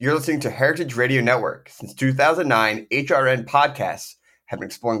You're listening to Heritage Radio Network. Since 2009, HRN podcasts have been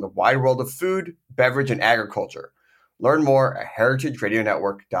exploring the wide world of food, beverage, and agriculture. Learn more at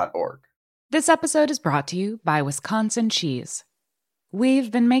heritageradionetwork.org. This episode is brought to you by Wisconsin Cheese.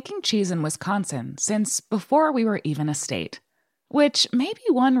 We've been making cheese in Wisconsin since before we were even a state, which may be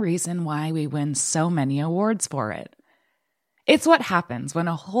one reason why we win so many awards for it. It's what happens when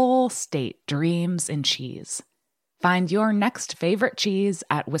a whole state dreams in cheese. Find your next favorite cheese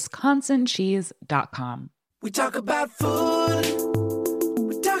at wisconsincheese.com. We talk about food,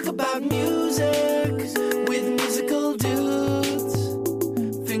 we talk about music, with musical dudes,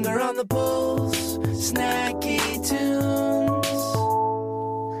 finger on the pulse, snacky tunes.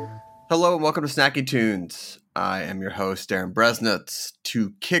 Hello and welcome to Snacky Tunes. I am your host, Darren Bresnitz.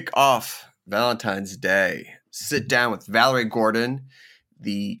 To kick off Valentine's Day, sit down with Valerie Gordon,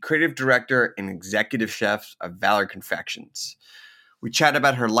 the creative director and executive chef of Valerie Confections. We chat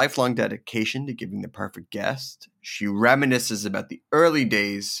about her lifelong dedication to giving the perfect guest. She reminisces about the early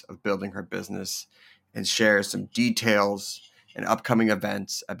days of building her business and shares some details and upcoming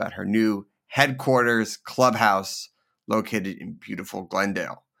events about her new headquarters clubhouse located in beautiful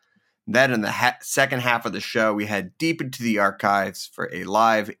Glendale. Then in the second half of the show, we head deep into the archives for a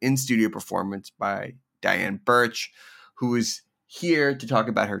live in-studio performance by Diane Birch, who is here to talk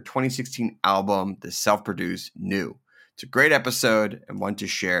about her 2016 album, The Self-Produced New. It's a great episode and one to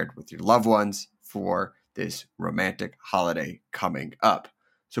share with your loved ones for this romantic holiday coming up.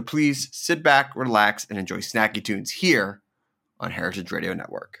 So please sit back, relax, and enjoy Snacky Tunes here on Heritage Radio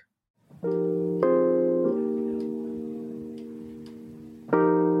Network.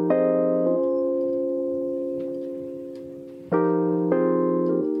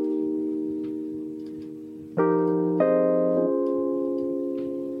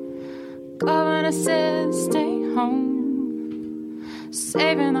 Governor says stay home,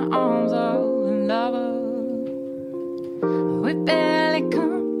 saving the arms of a lover. We barely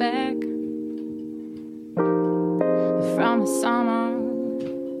come back from the summer.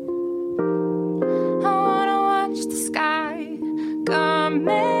 I wanna watch the sky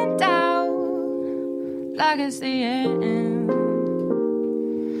coming down like it's the end,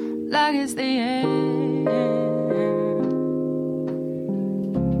 like it's the end.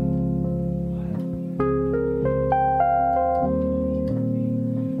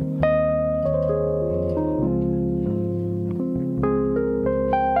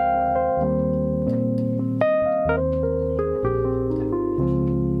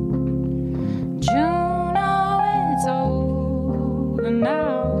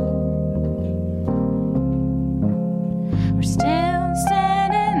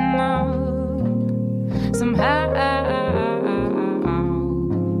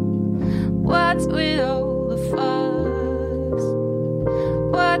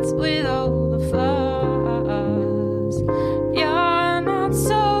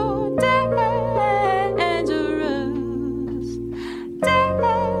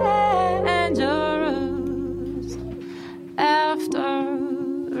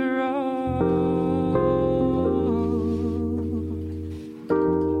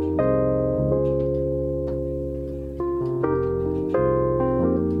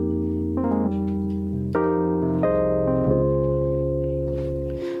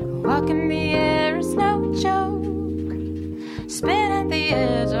 Walking the air is no joke, spinning the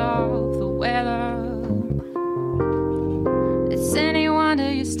edge of the weather. It's any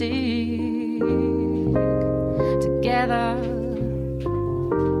wonder you stick together.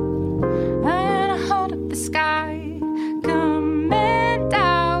 And I hold up the sky, coming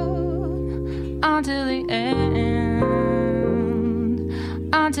down until the end,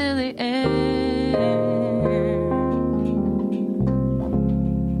 until the end.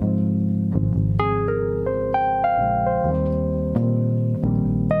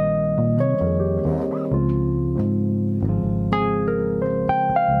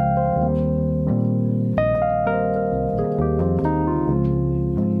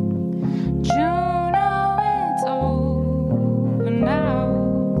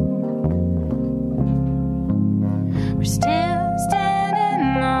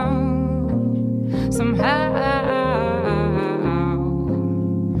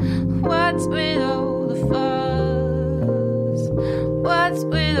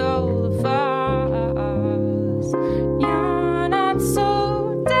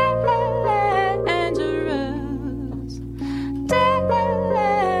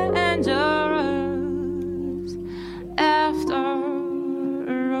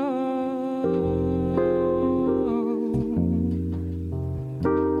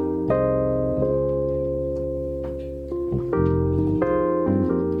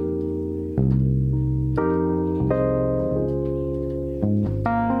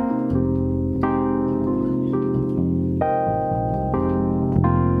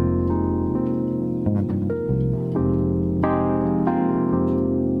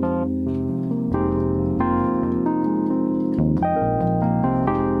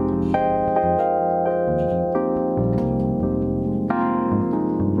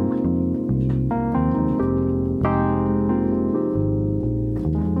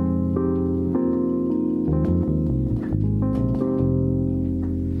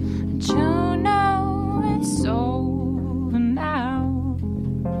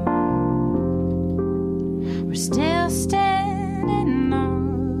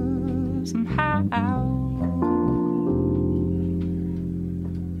 somehow.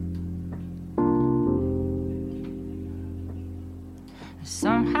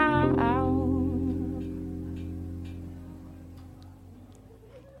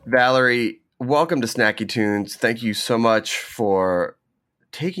 Valerie, welcome to Snacky Tunes. Thank you so much for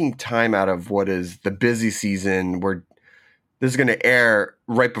taking time out of what is the busy season. This is going to air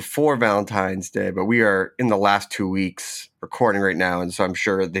right before Valentine's Day, but we are in the last 2 weeks recording right now, and so I'm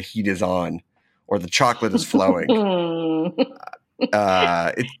sure the heat is on or the chocolate is flowing.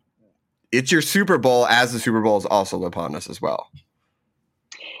 It's your Super Bowl, as the Super Bowl is also upon us as well.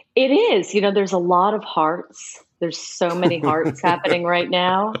 It is. There's a lot of hearts. There's so many hearts happening right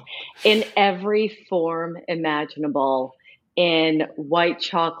now in every form imaginable, in white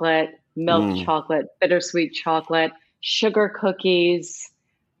chocolate, milk chocolate, bittersweet chocolate, sugar cookies.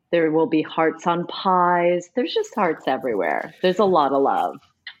 There will be hearts on pies. There's just hearts everywhere. There's a lot of love.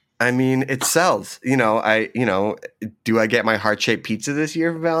 I mean, it sells. Do I get my heart-shaped pizza this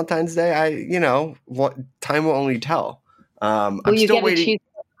year for Valentine's Day? Time will only tell. Will you get a cheese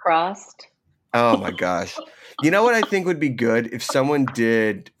crust? Oh my gosh. You know what I think would be good? If someone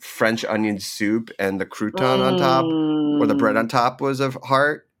did French onion soup and the crouton on top or the bread on top was a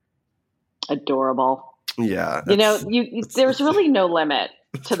heart. Adorable. Yeah. There's really no limit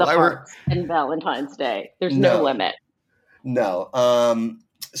to the hearts in Valentine's Day. There's no limit. No.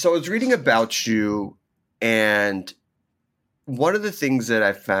 So I was reading about you, and one of the things that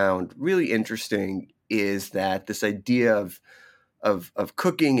I found really interesting is that this idea of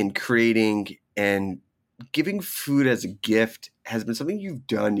cooking and creating and giving food as a gift has been something you've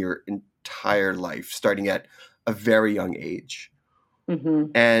done your entire life, starting at a very young age. Mm-hmm.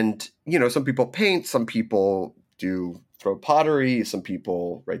 And, some people paint, some people do throw pottery, some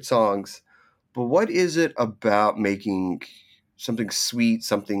people write songs. But what is it about making something sweet,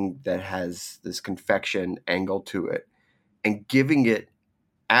 something that has this confection angle to it, and giving it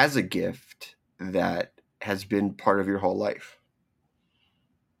as a gift that has been part of your whole life?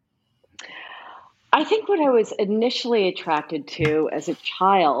 I think what I was initially attracted to as a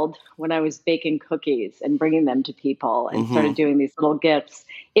child when I was baking cookies and bringing them to people and started doing these little gifts,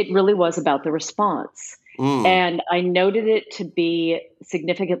 it really was about the response. And I noted it to be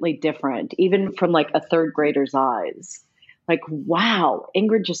significantly different, even from like a third grader's eyes. Like, wow,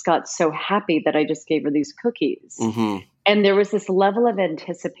 Ingrid just got so happy that I just gave her these cookies. And there was this level of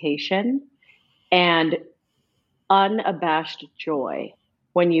anticipation and unabashed joy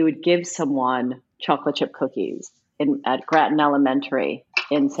when you would give someone chocolate chip cookies at Grattan Elementary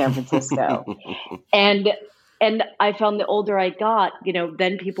in San Francisco. and I found the older I got,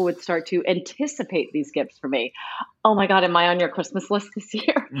 then people would start to anticipate these gifts for me. Oh my God, am I on your Christmas list this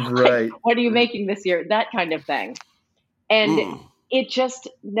year? Right. Like, what are you making this year? That kind of thing. And it just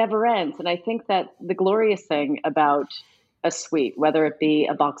never ends. And I think that the glorious thing about a sweet, whether it be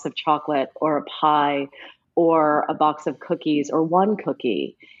a box of chocolate or a pie or a box of cookies or one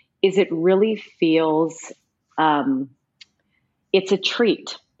cookie, is it really feels it's a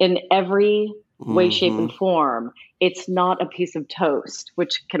treat in every way, shape, and form. It's not a piece of toast,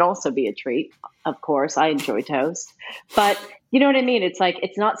 which can also be a treat. Of course, I enjoy toast. But you know what I mean? It's like,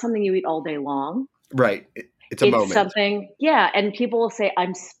 it's not something you eat all day long. Right. It's a moment. Something, yeah. And people will say,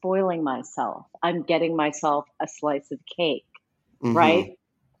 I'm spoiling myself. I'm getting myself a slice of cake, right?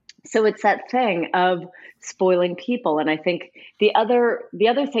 So it's that thing of spoiling people. And I think the other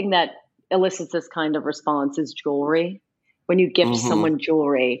thing that elicits this kind of response is jewelry. When you gift someone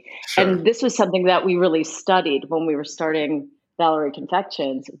jewelry. Sure. And this was something that we really studied when we were starting Valerie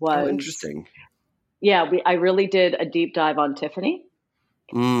Confections was interesting. Yeah, I really did a deep dive on Tiffany.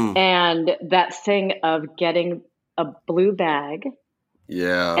 And that thing of getting a blue bag.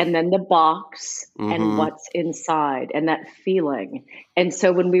 Yeah. And then the box and what's inside and that feeling. And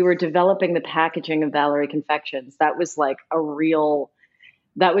so when we were developing the packaging of Valerie Confections, that was like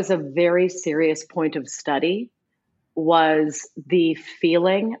that was a very serious point of study, was the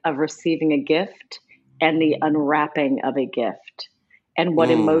feeling of receiving a gift and the unwrapping of a gift and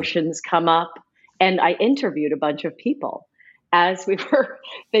what emotions come up. And I interviewed a bunch of people as we were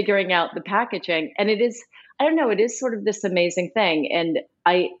figuring out the packaging. And it is, I don't know, it is sort of this amazing thing. And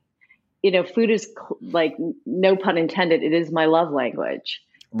food is like, no pun intended, it is my love language.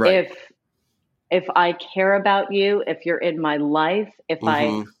 Right. If I care about you, if you're in my life, if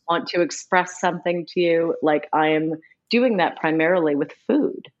I want to express something to you, like I am doing that primarily with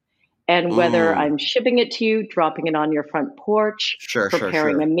food. And whether I'm shipping it to you, dropping it on your front porch,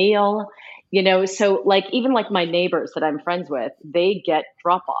 preparing a meal, so like even like my neighbors that I'm friends with, they get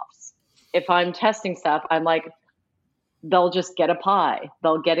drop-offs. If I'm testing stuff, I'm like, they'll just get a pie,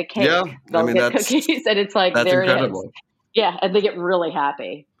 they'll get a cake, Yeah, they'll get cookies, and it's like, that's there incredible. it is. Yeah, and they get really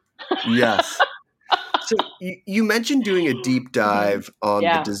happy. Yes. So you mentioned doing a deep dive on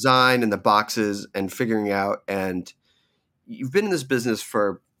the design and the boxes and figuring out, and you've been in this business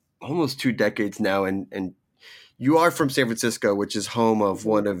for almost 2 decades now, and you are from San Francisco, which is home of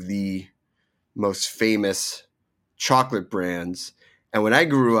one of the most famous chocolate brands. And when I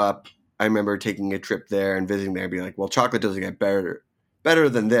grew up, I remember taking a trip there and visiting there and being like, well, chocolate doesn't get better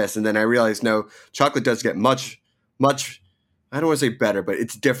than this. And then I realized, no, chocolate does get much, I don't want to say better, but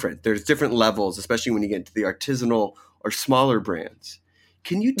it's different. There's different levels, especially when you get into the artisanal or smaller brands.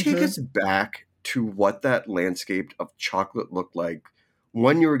 Can you take us back to what that landscape of chocolate looked like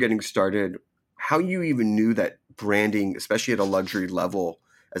when you were getting started, how you even knew that branding, especially at a luxury level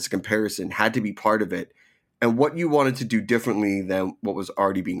as a comparison, had to be part of it, and what you wanted to do differently than what was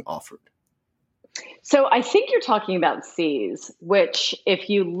already being offered? So I think you're talking about See's, which if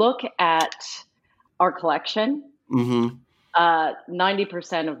you look at our collection,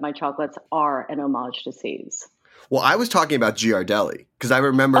 90% of my chocolates are an homage to See's. Well, I was talking about Ghirardelli because I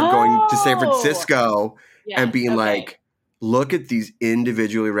remember going to San Francisco and being like, look at these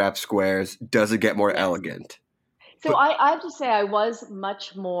individually wrapped squares. Does it get more elegant? So I have to say I was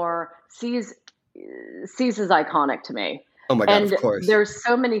much more See's is iconic to me. Oh my God, and of course. There's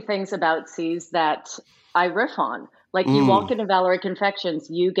so many things about See's that I riff on. Like you walk into Valerie Confections,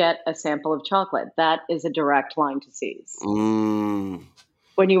 you get a sample of chocolate. That is a direct line to See's.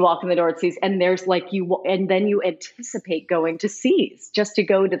 When you walk in the door at See's, and there's like and then you anticipate going to See's just to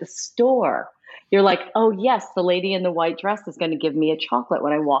go to the store. You're like, oh yes, the lady in the white dress is going to give me a chocolate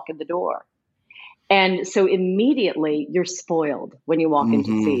when I walk in the door. And so immediately you're spoiled when you walk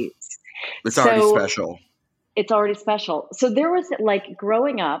into See's. It's already special. It's already special. So there was like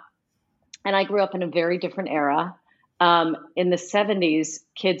growing up, and I grew up in a very different era. In the 70s,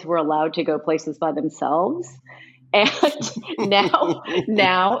 kids were allowed to go places by themselves. And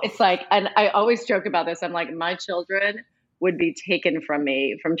now it's like, and I always joke about this. I'm like, my children would be taken from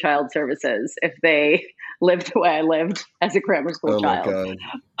me from child services if they lived the way I lived as a grammar school child. Oh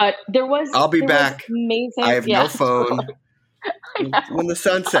my God. But I'll be back. Amazing. I have no phone. When the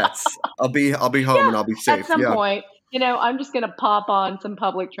sun sets, I'll be home and I'll be safe. At some point, I'm just going to pop on some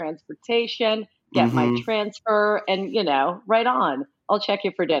public transportation, get my transfer, and, right on. I'll check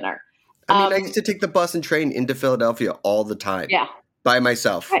you for dinner. I mean, I used to take the bus and train into Philadelphia all the time. Yeah. By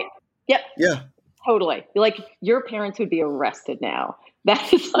myself. Right. Yep. Yeah. Totally. Like your parents would be arrested now.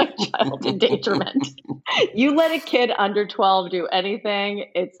 That is like child endangerment. You let a kid under 12 do anything,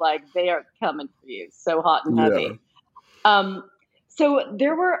 it's like they are coming for you. So hot and heavy. Yeah. So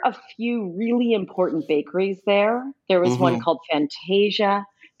there were a few really important bakeries there. There was one called Fantasia.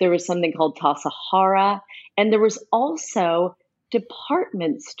 There was something called Tassajara. And there was also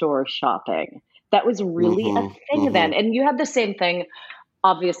department store shopping. That was really a thing then. And you had the same thing,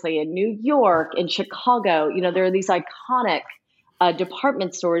 obviously, in New York, in Chicago. There are these iconic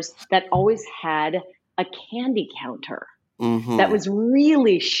department stores that always had a candy counter that was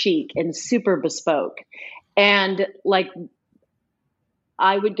really chic and super bespoke. And like,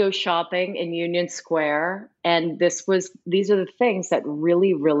 I would go shopping in Union Square, and these are the things that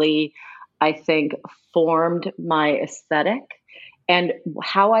really, really, I think, formed my aesthetic and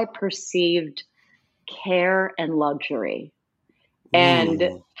how I perceived care and luxury.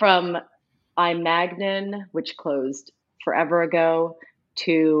 And from I. Magnin, which closed forever ago,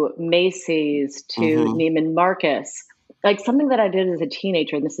 to Macy's, to Neiman Marcus, like something that I did as a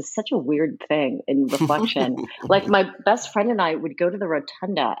teenager, and this is such a weird thing in reflection, like my best friend and I would go to the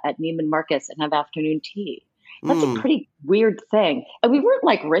Rotunda at Neiman Marcus and have afternoon tea. That's a pretty weird thing. And we weren't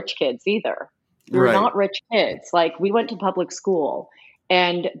like rich kids either. We were not rich kids. Like we went to public school,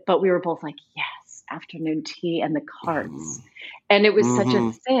 but we were both like, yes, afternoon tea and the carts. And it was such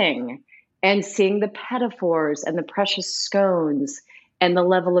a thing. And seeing the pedophores and the precious scones and the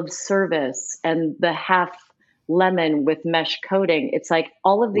level of service and the half lemon with mesh coating. It's like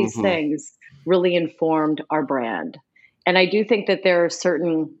all of these things really informed our brand. And I do think that there are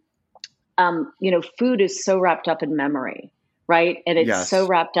certain, food is so wrapped up in memory, right? And it's so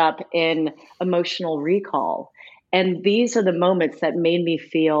wrapped up in emotional recall. And these are the moments that made me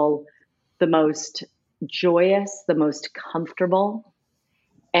feel the most joyous, the most comfortable,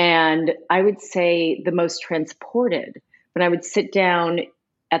 and I would say the most transported. When I would sit down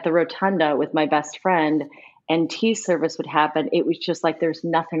at the Rotunda with my best friend and tea service would happen, it was just like there's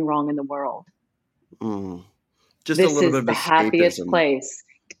nothing wrong in the world. Just this a little is bit of the happiest place.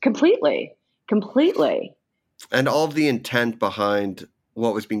 Completely. And all of the intent behind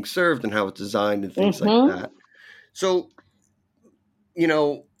what was being served and how it's designed and things like that. So,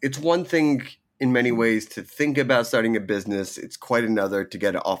 it's one thing in many ways to think about starting a business. It's quite another to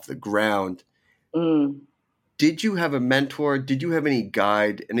get it off the ground. Mm. Did you have a mentor? Did you have any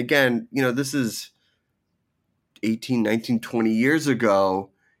guide? And again, this is 18, 19, 20 years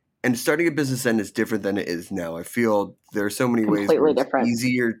ago. And starting a business then is different than it is now. I feel there are so many ways where it's different.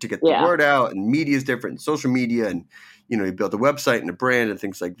 easier to get the word out, and media is different, and social media, and you build a website and a brand and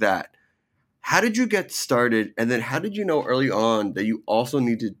things like that. How did you get started? And then how did you know early on that you also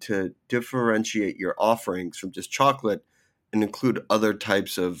needed to differentiate your offerings from just chocolate and include other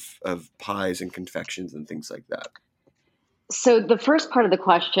types of pies and confections and things like that? So the first part of the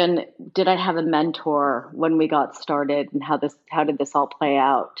question, did I have a mentor when we got started, and how did this all play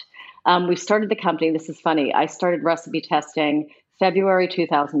out? We started the company. This is funny. I started recipe testing February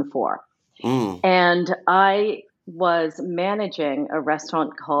 2004. And I was managing a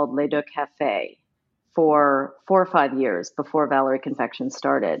restaurant called Les Deux Cafés for 4 or 5 years before Valerie Confections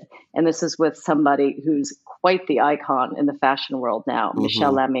started. And this is with somebody who's quite the icon in the fashion world now,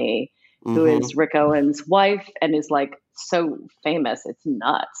 Michelle Lamy, who is Rick Owens' wife and is like so famous. It's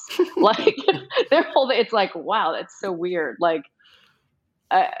nuts. Like it's like, wow, that's so weird. Like,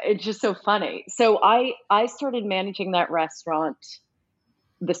 it's just so funny. So I started managing that restaurant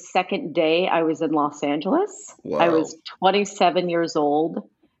the second day I was in Los Angeles. Wow. I was 27 years old,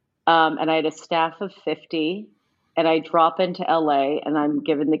 and I had a staff of 50. And I drop into LA, and I'm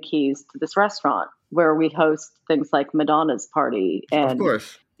given the keys to this restaurant where we host things like Madonna's party and, of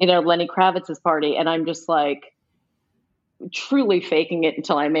course, Lenny Kravitz's party. And I'm just like truly faking it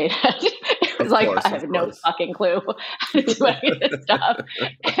until I made it. It was I have no fucking clue how to do any of this stuff.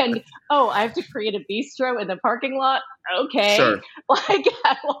 And, I have to create a bistro in the parking lot. Okay. Sure. Like,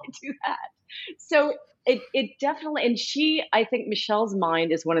 how do I do that? So it definitely, and I think Michelle's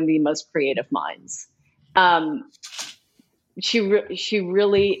mind is one of the most creative minds. She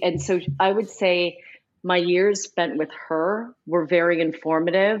really, and so I would say my years spent with her were very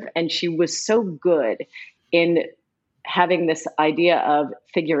informative, and she was so good in having this idea of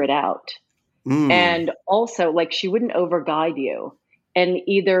figure it out. And also, like, she wouldn't overguide you, and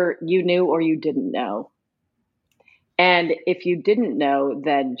either you knew or you didn't know. And if you didn't know,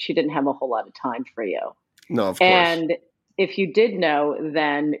 then she didn't have a whole lot of time for you. No, of course. And if you did know,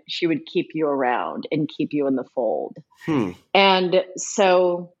 then she would keep you around and keep you in the fold. And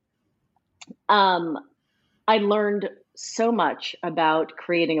so I learned so much about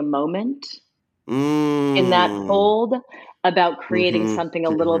creating a moment in that fold, about creating something a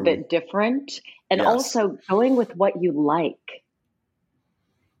little bit different, and also going with what you like.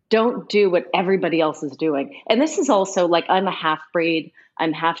 Don't do what everybody else is doing. And this is also like, I'm a half breed.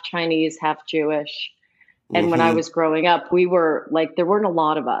 I'm half Chinese, half Jewish. And when I was growing up, we were like, there weren't a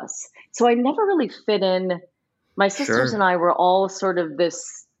lot of us. So I never really fit in. My sisters and I were all sort of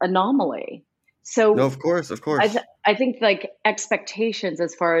this anomaly. So no, of course. I think like expectations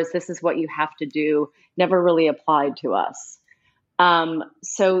as far as this is what you have to do never really applied to us.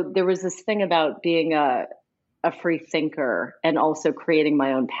 So there was this thing about being a free thinker and also creating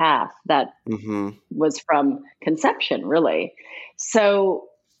my own path that was from conception, really. So,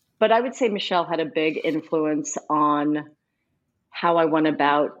 but I would say Michelle had a big influence on how I went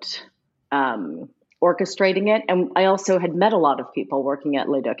about orchestrating it. And I also had met a lot of people working at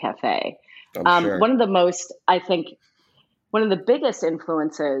Les Deux Cafés. Sure. One of the biggest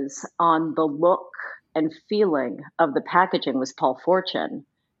influences on the look and feeling of the packaging was Paul Fortune,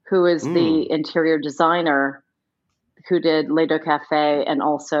 who is the interior designer who did Les Deux Cafés and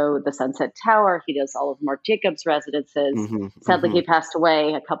also the Sunset Tower. He does all of Marc Jacobs' residences. Sadly, he passed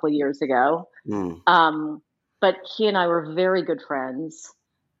away a couple of years ago. But he and I were very good friends.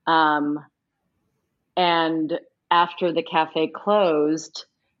 And after the cafe closed,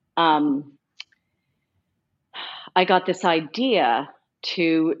 I got this idea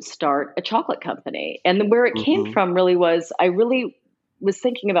to start a chocolate company. And where it came from really was, I really was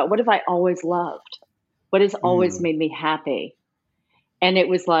thinking about, what have I always loved? What has always made me happy? And it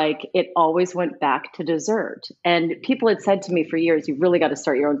was like, it always went back to dessert. And people had said to me for years, you've really got to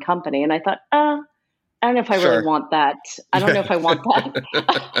start your own company. And I thought, I don't know if I really want that. I don't know if I want that.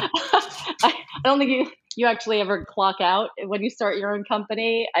 I don't think you actually ever clock out when you start your own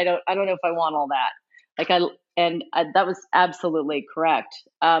company. I don't know if I want all that. That was absolutely correct.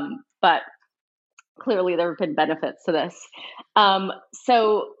 But clearly there have been benefits to this.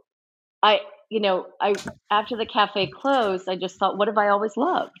 So after the cafe closed, I just thought, what have I always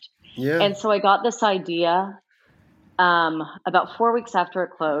loved? Yeah. And so I got this idea about 4 weeks after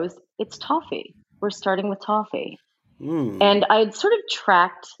it closed. It's toffee. We're starting with toffee. And I had sort of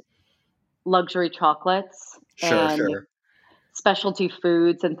tracked luxury chocolates and Sure. specialty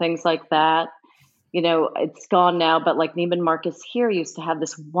foods and things like that. You know, it's gone now, but like Neiman Marcus here used to have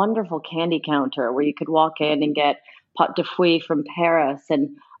this wonderful candy counter where you could walk in and get pâte de fruits from Paris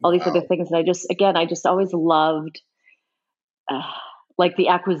and all these other Wow. things. And I just always loved like the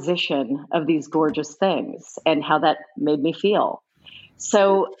acquisition of these gorgeous things and how that made me feel.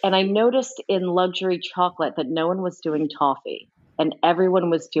 So, and I noticed in luxury chocolate that no one was doing toffee and everyone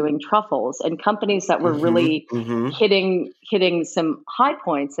was doing truffles, and companies that were really hitting some high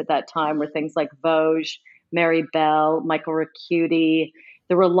points at that time were things like Vosges, Mary Bell, Michael Ricciuti.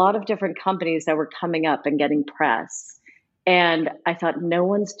 There were a lot of different companies that were coming up and getting press. And I thought, no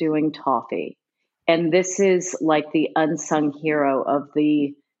one's doing toffee. And this is like the unsung hero of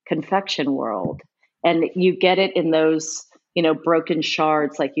the confection world. And you get it in those, you know, broken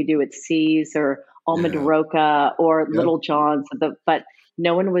shards like you do at C's or Almond Roca or Little John's, but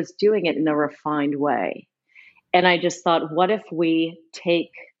no one was doing it in a refined way. And I just thought, what if we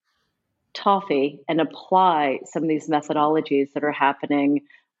take toffee and apply some of these methodologies that are happening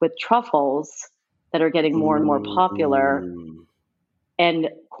with truffles that are getting more and more popular and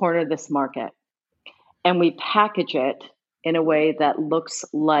corner this market? And we package it in a way that looks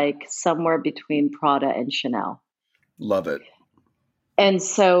like somewhere between Prada and Chanel. Love it. And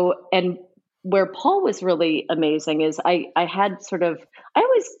so, and where Paul was really amazing is I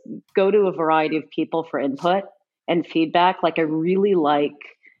always go to a variety of people for input and feedback. Like I really like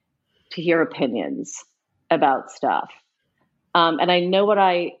to hear opinions about stuff. And I know what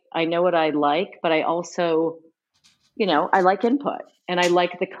I like, but I also, you know, I like input and I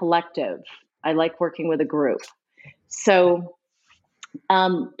like the collective. I like working with a group. So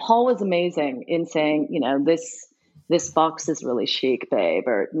Paul was amazing in saying, you know, this box is really chic, babe,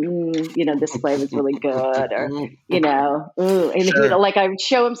 or you know, this flavor is really good, or you know, ooh, and he would, like I would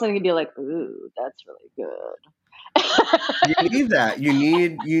show him something and be like, ooh, that's really good. You need that. You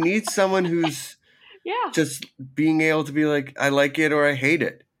need someone who's just being able to be like, I like it or I hate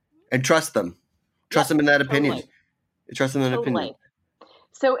it, and trust them. Trust them in that opinion. Totally. Trust them in that opinion.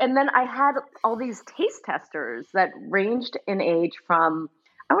 So, and then I had all these taste testers that ranged in age from,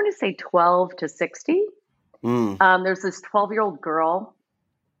 I want to say 12 to 60. There's this 12-year-old girl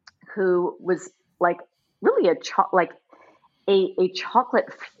who was like really a chocolate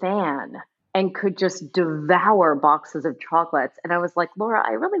fan and could just devour boxes of chocolates. And I was like, Laura,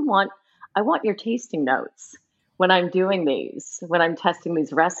 I want your tasting notes when I'm doing these, when I'm testing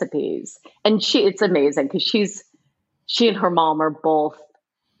these recipes. And it's amazing because she and her mom are both,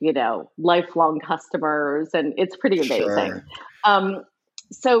 you know, lifelong customers, and it's pretty amazing. Sure.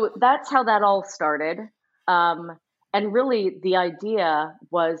 So that's how that all started. And really the idea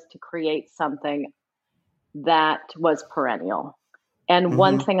was to create something that was perennial. And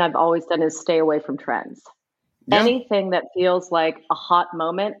one thing I've always done is stay away from trends. Yeah. Anything that feels like a hot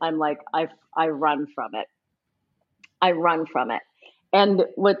moment, I'm like, I run from it. And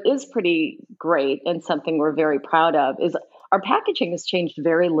what is pretty great and something we're very proud of is our packaging has changed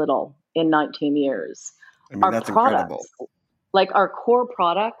very little in 19 years. I mean, that's incredible. Like our core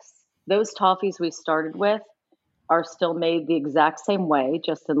products, those toffees we started with are still made the exact same way,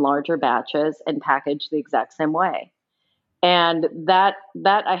 just in larger batches and packaged the exact same way. And that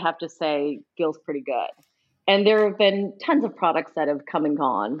I have to say feels pretty good. And there have been tons of products that have come and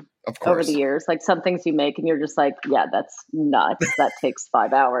gone over the years. Like some things you make and you're just like, yeah, that's nuts. That takes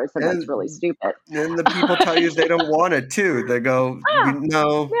 5 hours and that's really stupid. And the people tell you they don't want it too. They go,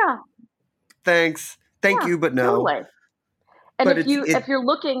 no, thanks. Thank you, but no. Totally. And but if you're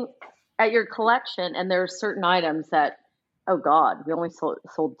looking at your collection and there are certain items that, oh God, we only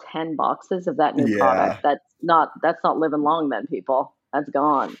sold 10 boxes of that new product. That's not living long then, people. That's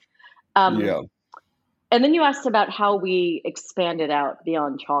gone. And then you asked about how we expanded out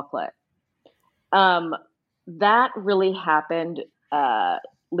beyond chocolate. That really happened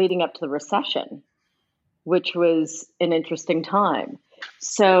leading up to the recession, which was an interesting time.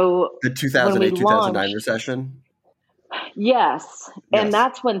 So the 2008-2009 recession? Yes. And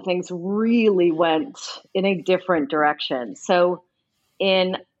that's when things really went in a different direction. So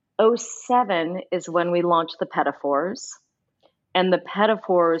in 2007 is when we launched the Petitfours. And the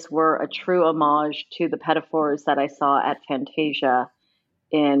Petitfours were a true homage to the Petitfours that I saw at Fantasia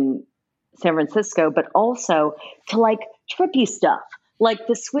in San Francisco, but also to like trippy stuff, like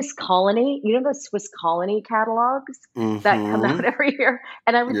the Swiss Colony. You know the Swiss Colony catalogs that come out every year?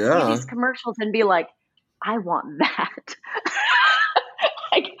 And I would see these commercials and be like, I want that.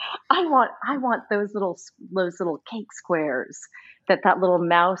 Like I want those little cake squares that little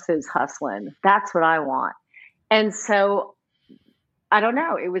mouse is hustling. That's what I want. And so I don't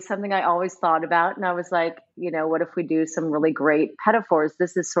know. It was something I always thought about. And I was like, what if we do some really great pedophores?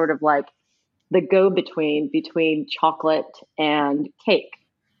 This is sort of like the go-between between chocolate and cake.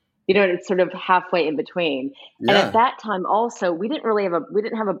 It's sort of halfway in between. Yeah. And at that time also, we didn't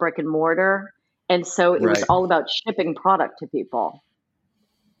have a brick and mortar. And so it was all about shipping product to people.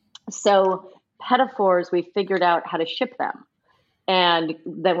 So pedophores, we figured out how to ship them. And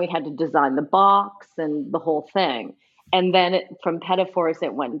then we had to design the box and the whole thing. And then from pedophores,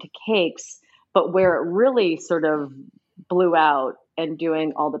 it went into cakes. But where it really sort of blew out and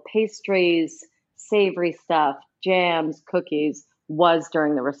doing all the pastries, savory stuff, jams, cookies was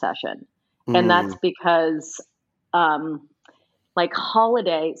during the recession. And that's because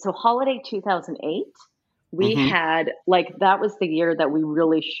holiday 2008, we had that was the year that we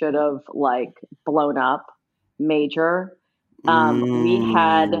really should have blown up major. We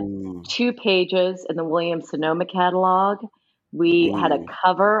had 2 pages in the Williams-Sonoma catalog. We had a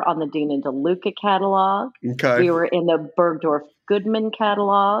cover on the Dean and DeLuca catalog. Okay. We were in the Bergdorf Goodman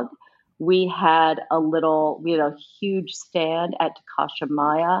catalog. We had a huge stand at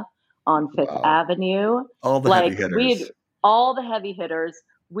Takashimaya on Fifth Avenue. All the heavy hitters. All the heavy hitters.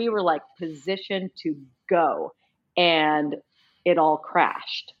 We were positioned to go, and it all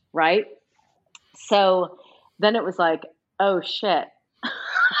crashed, right? So then it was oh shit.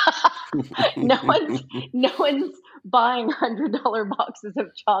 no one's buying $100 boxes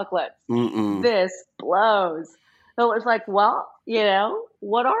of chocolates. This blows. So it was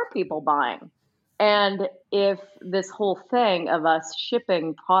what are people buying? And if this whole thing of us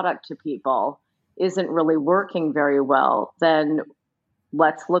shipping product to people isn't really working very well, then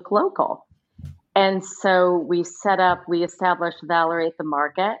let's look local. And so we established Valerie at the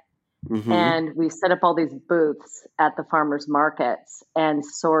Market. And we set up all these booths at the farmers markets and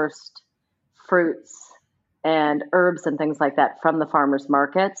sourced fruits and herbs and things like that from the farmers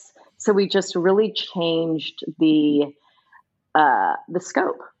markets. So we just really changed the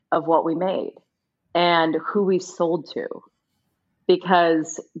scope of what we made and who we sold to,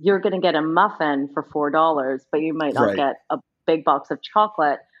 because you're going to get a muffin for $4, but you might not get a big box of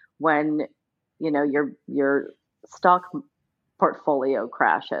chocolate when your stock portfolio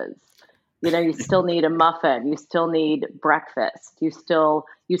crashes. You still need a muffin. You still need breakfast. You still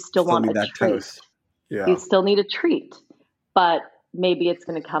want a treat. Toast. Yeah. You still need a treat, but maybe it's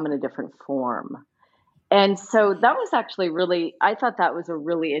going to come in a different form. And so that was actually I thought that was a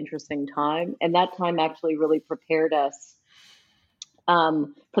really interesting time. And that time actually really prepared us for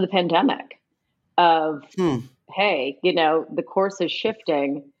the pandemic of, hey, the course is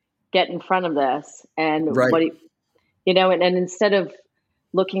shifting, get in front of this. And and instead of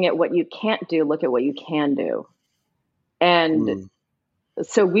looking at what you can't do, look at what you can do. And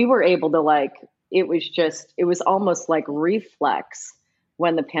so we were able to it was almost like reflex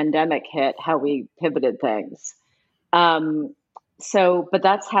when the pandemic hit, how we pivoted things. But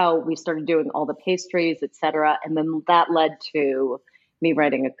that's how we started doing all the pastries, et cetera. And then that led to me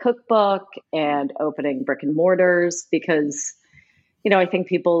writing a cookbook and opening brick and mortars because, I think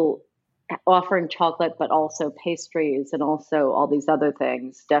people offering chocolate, but also pastries and also all these other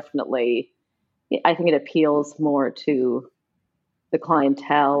things, definitely, I think it appeals more to the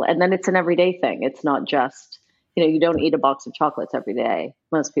clientele. And then it's an everyday thing. It's not just, you don't eat a box of chocolates every day.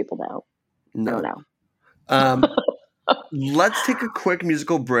 Most people don't. No. Let's take a quick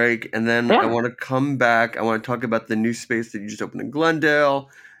musical break, and then I want to come back. I want to talk about the new space that you just opened in Glendale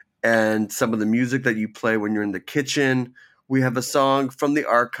and some of the music that you play when you're in the kitchen. We have a song from the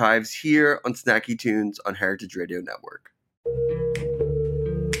archives here on Snacky Tunes on Heritage Radio Network.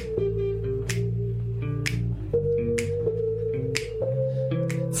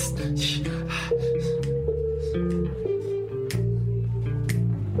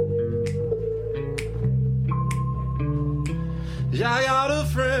 I got a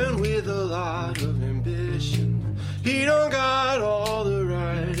friend with a lot of ambition. He don't got all the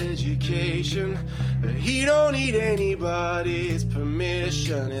right education. He don't need anybody's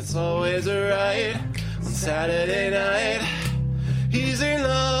permission. It's always alright on Saturday night. He's in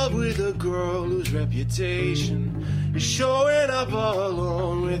love with a girl whose reputation is showing up all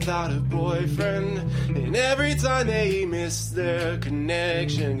alone without a boyfriend. And every time they miss their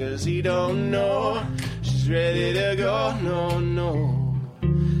connection, 'cause he don't know she's ready to go. No.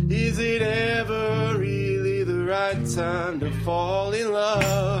 Is it ever really the right time to fall in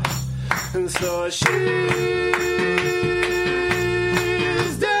love? And so she's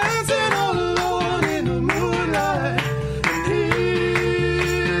dancing all alone in the moonlight,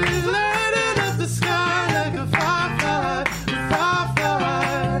 and he's lighting up the sky like a firefly.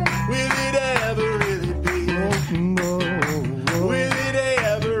 Will it ever really be? No. Will it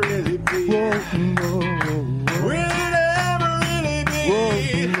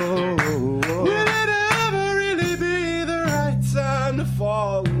Will it ever really be the right time to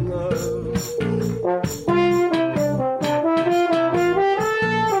fall in love?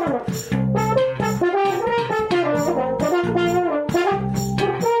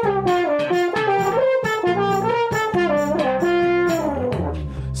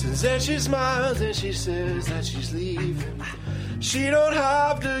 Since then she smiles and she says that she's leaving. She don't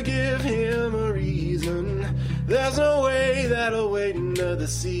have to give him a reason. There's no way that'll wait another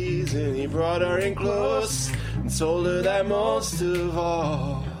season. He brought her in close and told her that most of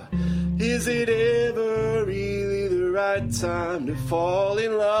all, is it ever really the right time to fall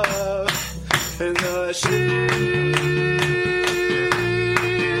in love? And she's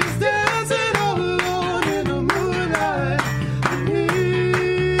dancing all alone in the moonlight, and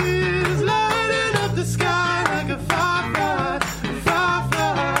he's lighting up the sky like a firefly, a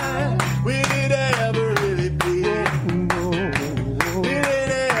firefly. Will it ever really be? Will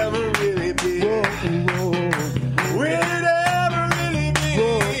it ever really be? Will it ever really be?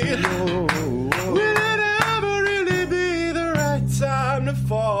 Will it ever really be the right time to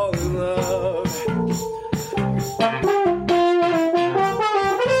fall in love?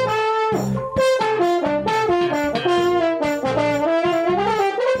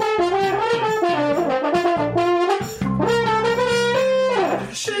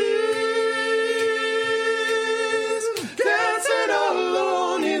 She's dancing all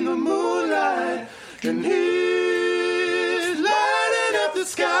alone in the moonlight, and he's lighting up the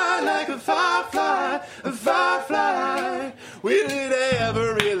sky like a firefly, a firefly. Will it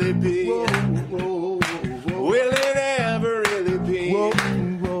ever really be? Will it ever really be? Will it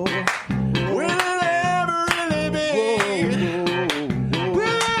ever really be? Will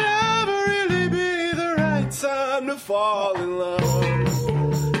it ever really be the right time to fall in love?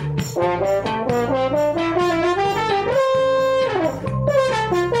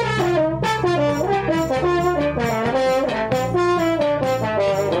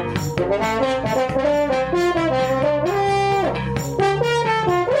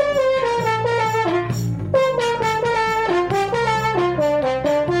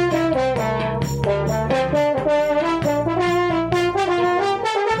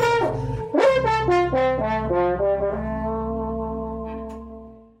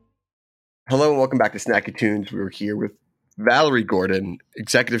 Hello and welcome back to Snacky Tunes. We're here with Valerie Gordon,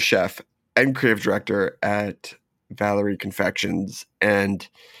 executive chef and creative director at Valerie Confections. And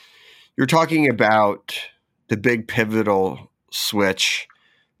you're talking about the big pivotal switch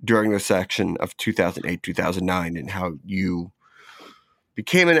during the section of 2008, 2009 and how you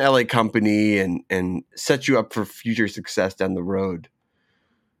became an LA company and set you up for future success down the road.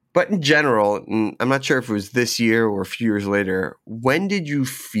 But in general, and I'm not sure if it was this year or a few years later, when did you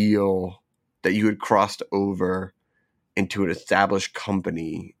feel that you had crossed over into an established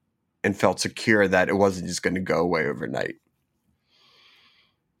company and felt secure that it wasn't just going to go away overnight?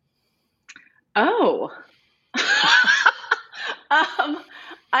 Oh. And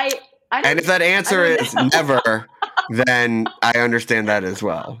if that answer is never, then I understand that as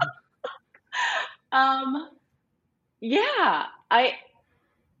well. Yeah, I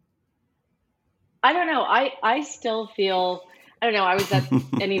don't know. I still feel, I don't know. I was at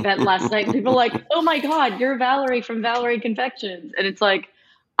an event last night and people were like, oh my God, you're Valerie from Valerie Confections. And it's like,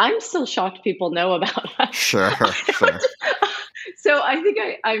 I'm still shocked people know about that. Sure. So I think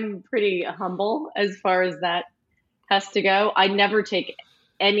I'm pretty humble as far as that has to go. I don't take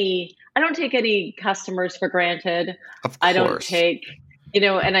any customers for granted. Of course. I don't take,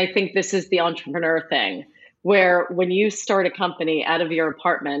 and I think this is the entrepreneur thing where when you start a company out of your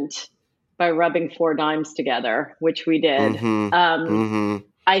apartment by rubbing 4 dimes together, which we did,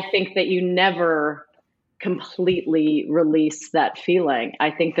 I think that you never completely release that feeling. I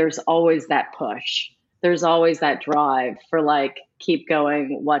think there's always that push. There's always that drive for keep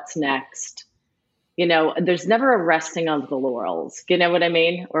going, what's next? There's never a resting on the laurels. You know what I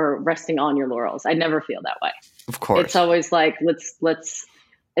mean? Or resting on your laurels. I never feel that way. Of course. It's always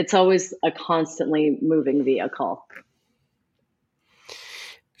it's always a constantly moving vehicle.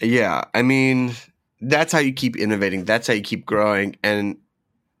 Yeah. I mean, that's how you keep innovating. That's how you keep growing. And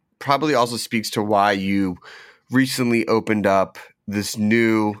probably also speaks to why you recently opened up this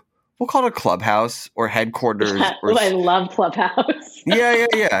new, we'll call it a clubhouse or headquarters. I love Clubhouse.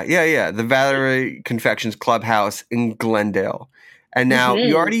 Yeah. The Valerie Confections Clubhouse in Glendale. And now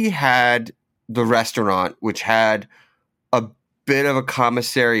you already had the restaurant, which had a bit of a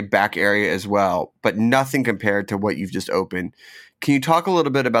commissary back area as well, but nothing compared to what you've just opened. Can you talk a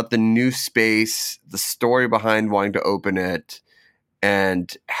little bit about the new space, the story behind wanting to open it,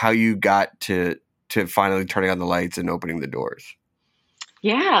 and how you got to finally turning on the lights and opening the doors?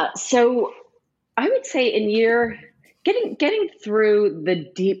 Yeah. So I would say getting through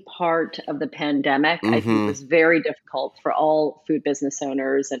the deep part of the pandemic, I think was very difficult for all food business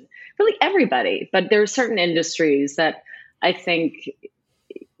owners and really everybody. But there are certain industries that I think,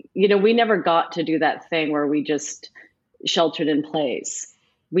 we never got to do that thing where we just sheltered in place.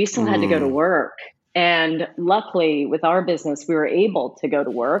 We still had to go to work. And luckily with our business, we were able to go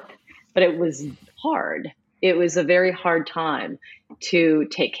to work, but it was hard. It was a very hard time to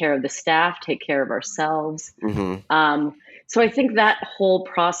take care of the staff, take care of ourselves. So I think that whole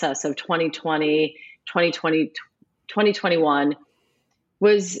process of 2020, 2021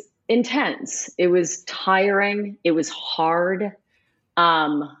 was intense. It was tiring. It was hard.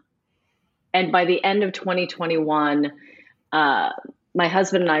 And by the end of 2021, my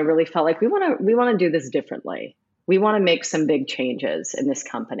husband and I really felt like we want to do this differently. We want to make some big changes in this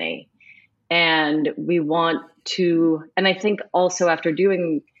company. And we want to, and I think also after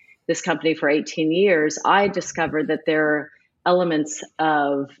doing this company for 18 years, I discovered that there are elements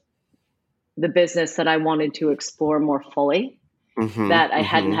of the business that I wanted to explore more fully, that I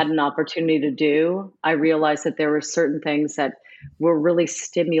hadn't had an opportunity to do. I realized that there were certain things that were really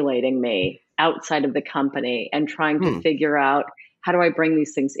stimulating me outside of the company and trying to figure out, how do I bring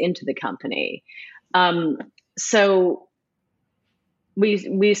these things into the company? So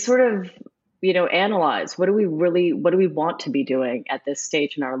we sort of, analyze what do we want to be doing at this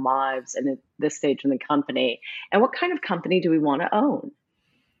stage in our lives and at this stage in the company, and what kind of company do we want to own,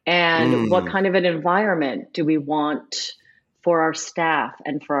 and what kind of an environment do we want for our staff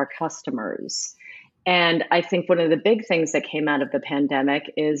and for our customers. And I think one of the big things that came out of the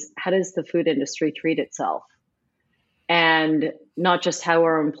pandemic is, how does the food industry treat itself? And not just how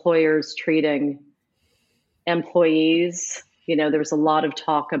are employers treating employees. There was a lot of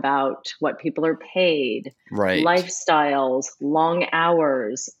talk about what people are paid, right? Lifestyles, long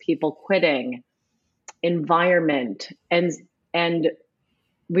hours, people quitting, environment. And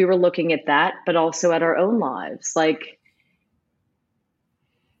we were looking at that, but also at our own lives. Like,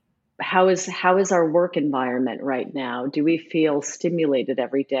 how is our work environment right now? Do we feel stimulated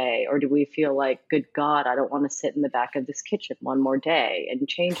every day? Or do we feel like, good God, I don't want to sit in the back of this kitchen one more day and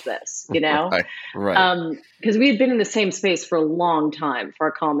change this, Right. Because we had been in the same space for a long time for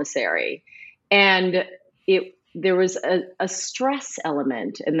our commissary. And there was a stress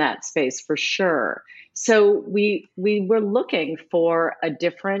element in that space for sure. So we were looking for a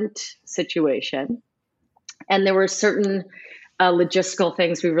different situation. And there were certain logistical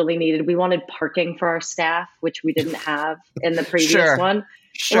things we really needed. We wanted parking for our staff, which we didn't have in the previous one.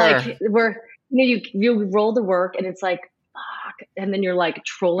 Like, you roll to work and it's like, fuck, and then you're like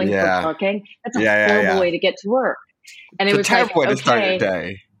trolling for parking. That's a horrible way to get to work. And it was a terrible way to start your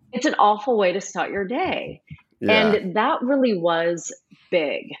day. It's an awful way to start your day. Yeah. And that really was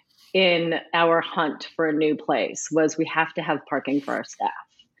big in our hunt for a new place, was we have to have parking for our staff.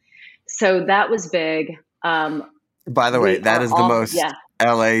 So that was big. By the way, that is the most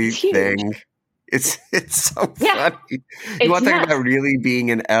LA thing. It's so funny. You want to talk about really being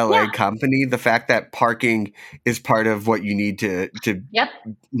an LA company? The fact that parking is part of what you need to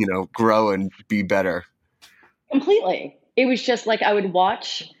grow and be better. Completely. It was just like, I would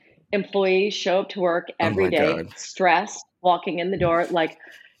watch employees show up to work every day, stressed, walking in the door, like,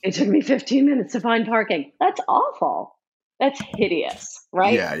 it took me 15 minutes to find parking. That's awful. That's hideous,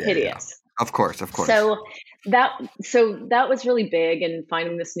 right? Hideous. Of course. So that was really big in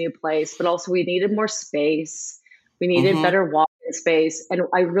finding this new place, but also we needed more space. We needed better walking space. And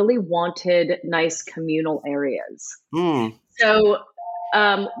I really wanted nice communal areas. So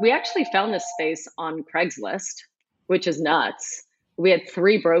we actually found this space on Craigslist, which is nuts. We had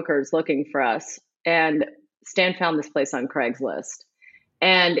 3 brokers looking for us, and Stan found this place on Craigslist.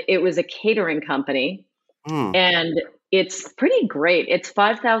 And it was a catering company. And it's pretty great. It's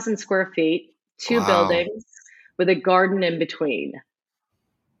 5,000 square feet, 2 buildings with a garden in between.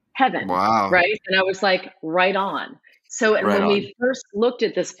 Heaven, right? And I was like, right on. So when we first looked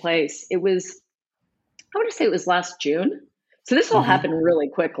at this place, it was, I want to say it was last June. So this all happened really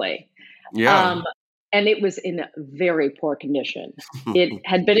quickly. Yeah. And it was in very poor condition. It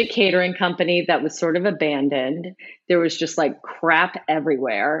had been a catering company that was sort of abandoned. There was just like crap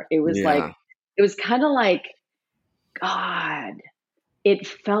everywhere. It was it was kind of like, God, it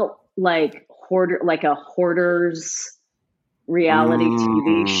felt like a hoarder's reality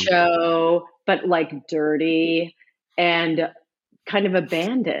TV show, but like dirty and kind of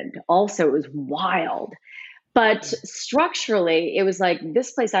abandoned. Also, it was wild. But structurally, it was like,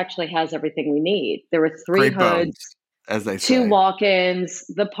 this place actually has everything we need. There were 3 hoods, as they say, 2 walk-ins,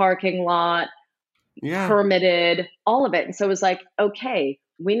 the parking lot, permitted, all of it. And so it was like, okay,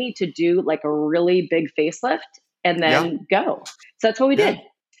 we need to do like a really big facelift and then go. So that's what we did.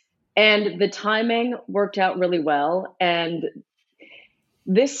 And the timing worked out really well. And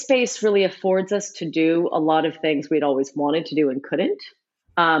this space really affords us to do a lot of things we'd always wanted to do and couldn't.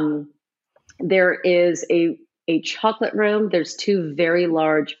 There is a chocolate room. There's 2 very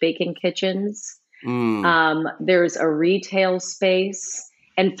large baking kitchens. There's a retail space.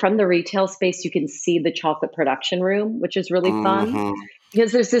 And from the retail space, you can see the chocolate production room, which is really fun.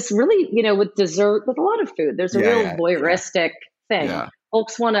 Because there's this really, with dessert, with a lot of food, there's a real voyeuristic thing. Yeah.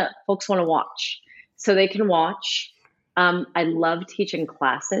 Folks want to watch. So they can watch. I love teaching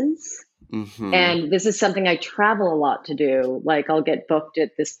classes. And this is something I travel a lot to do. Like I'll get booked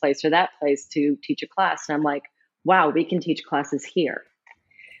at this place or that place to teach a class. And I'm like, wow, we can teach classes here.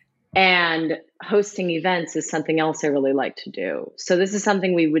 And hosting events is something else I really like to do. So this is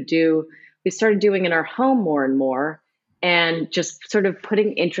something we would do. We started doing in our home more and more, and just sort of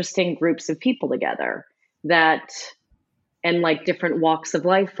putting interesting groups of people together and like different walks of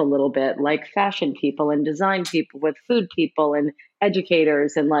life a little bit, like fashion people and design people with food people and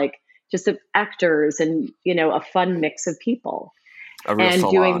educators and like just actors and, a fun mix of people. And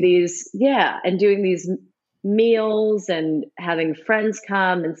doing these meals and having friends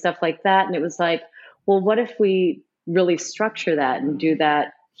come and stuff like that. And it was like, well, what if we really structure that and do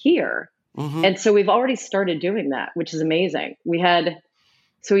that here? And so we've already started doing that, which is amazing. We've had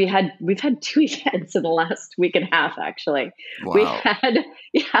 2 events in the last week and a half, actually. Wow.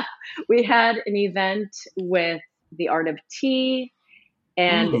 We had an event with the Art of Tea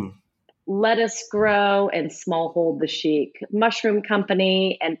and Let Us Grow and Small Hold the Chic Mushroom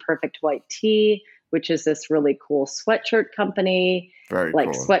Company and Perfect White Tea, which is this really cool sweatshirt company,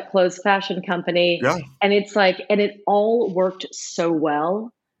 cool. Sweat clothes fashion company. Yeah. And it's like, and it all worked so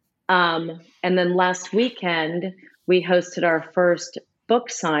well. And then last weekend, we hosted our first book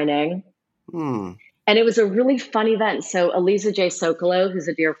signing. And it was a really fun event. So Eliza J. Sokolow, who's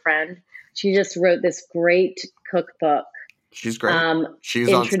a dear friend, she just wrote this great cookbook. She's great. She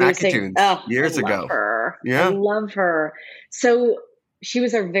was on Snackatoons years ago. I love her. So she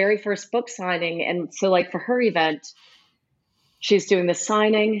was our very first book signing. And so like for her event, she's doing the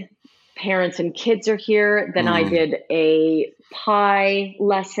signing. Parents and kids are here. Then I did a pie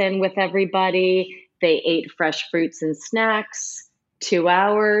lesson with everybody. They ate fresh fruits and snacks, 2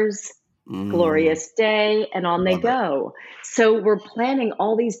 hours, glorious day, and on they go. So we're planning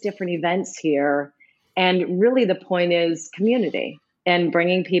all these different events here. And really the point is community and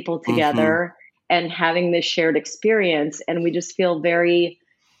bringing people together and having this shared experience. And we just feel very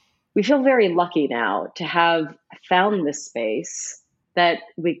lucky now to have found this space, that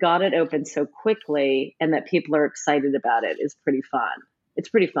we got it open so quickly and that people are excited about it is pretty fun. It's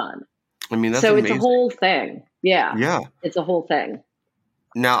pretty fun. I mean, that's so amazing. It's a whole thing. Yeah. Yeah. It's a whole thing.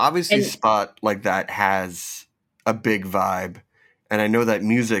 Now, obviously a spot like that has a big vibe. And I know that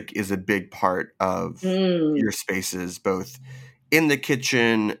music is a big part of your spaces, both in the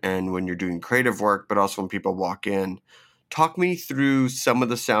kitchen and when you're doing creative work, but also when people walk in. Talk me through some of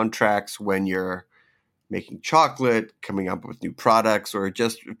the soundtracks when you're making chocolate, coming up with new products, or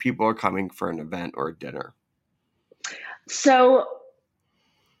just people are coming for an event or a dinner. So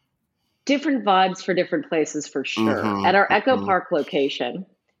different vibes for different places for sure. At our Echo Park location,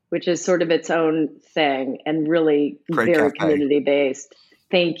 which is sort of its own thing and really Great very cafe. community based.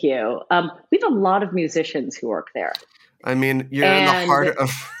 Thank you. We have a lot of musicians who work there. I mean, you're in the heart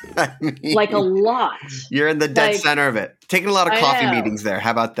of, like a lot. You're in the dead center of it. Taking a lot of coffee meetings there. How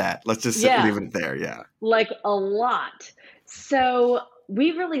about that? Let's just leave it there. Yeah. Like a lot. So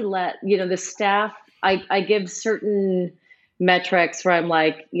we really let, the staff, I give certain metrics where I'm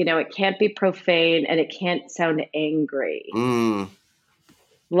like, it can't be profane and it can't sound angry.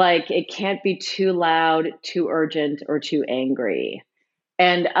 Like it can't be too loud, too urgent, or too angry.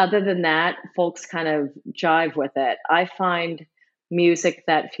 And other than that, folks kind of jive with it. I find music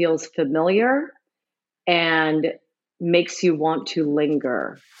that feels familiar and makes you want to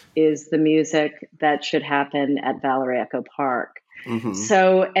linger is the music that should happen at Valerie Echo Park.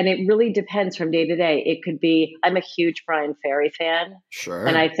 So, and it really depends from day to day. It could be, I'm a huge Brian Ferry fan. Sure.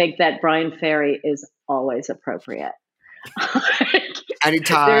 And I think that Brian Ferry is always appropriate.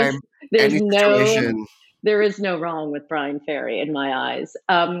 Anytime, there's any situation. There is no wrong with Brian Ferry in my eyes.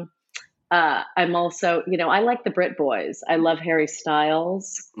 I'm also, I like the Brit Boys. I love Harry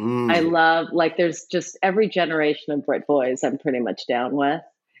Styles. I love, there's just every generation of Brit Boys I'm pretty much down with.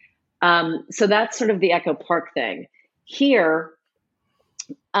 So that's sort of the Echo Park thing. Here,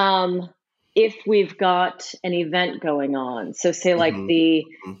 if we've got an event going on, so say like Mhm. the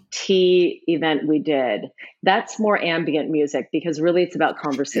Mhm. tea event we did, that's more ambient music because really it's about Yes,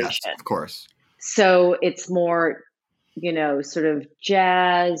 conversation. of course. So it's more, sort of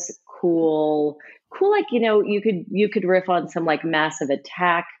jazz, cool, like, you could riff on some like Massive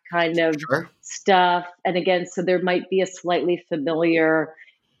Attack kind of Sure. stuff. And again, so there might be a slightly familiar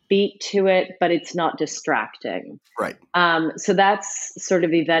beat to it, but it's not distracting. Right. So that's sort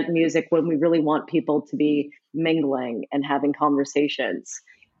of event music when we really want people to be mingling and having conversations.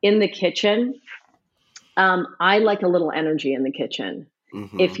 In the kitchen, I like a little energy in the kitchen.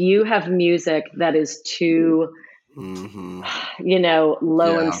 Mhm. If you have music that is too, Mhm.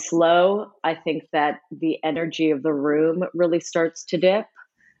 low and Yeah. slow, I think that the energy of the room really starts to dip.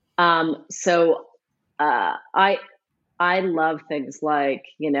 So I love things like,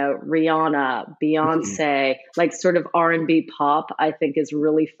 Rihanna, Mm. Beyonce, like sort of R&B pop, I think is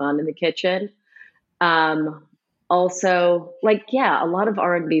really fun in the kitchen. Um, Also, like, yeah, a lot of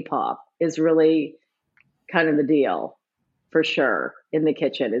R&B pop is really kind of the deal for sure in the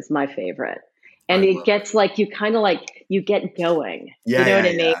kitchen is my favorite. I And it love it. gets like, you kind of like, you get going, you Yeah, know what yeah,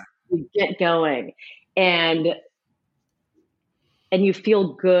 I mean? yeah. You get going and, and you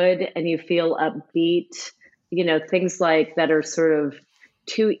feel good and you feel upbeat, things like that are sort of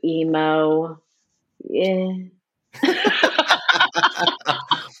too emo. Yeah.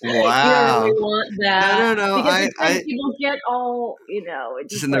 You don't really Wow. want No, that no, no. because I it's like I people get all, it's just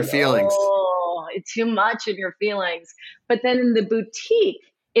just in their like, feelings. oh, it's too much in your feelings. But then in the boutique,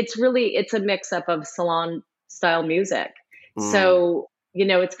 it's a mix up of salon style music. Mm, So,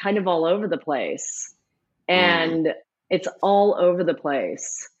 it's kind of all over the place mm. and it's all over the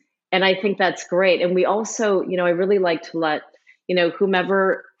place. And I think that's great. And we also, I really like to let,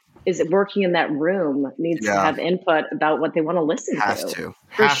 whomever is working in that room needs to Yeah, have input about what they want to listen has to. to.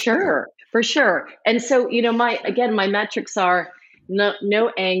 For Have to. sure. For sure. And so, my metrics are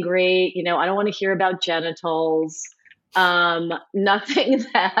no angry, I don't want to hear about genitals. Nothing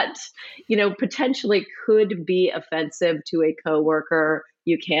that, potentially could be offensive to a coworker.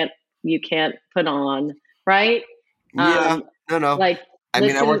 You can't put on, right? Yeah. Um, No, no. like, I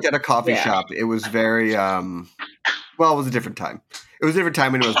mean, I listen, worked at a coffee yeah, shop. It was very well, it was a different time. It was a different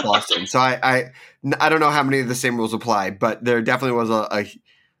time when it was Boston. So I don't know how many of the same rules apply, but there definitely was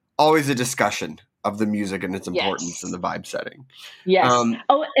always a discussion of the music and its importance and yes, the vibe setting. yes. Um,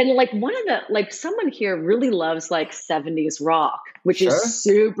 Oh, and like like someone here really loves like 70s rock, which is sure.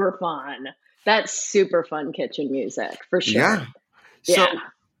 super fun. That's super fun kitchen music for Yeah. sure. So Yeah.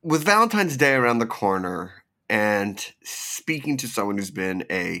 with Valentine's Day around the corner and speaking to someone who's been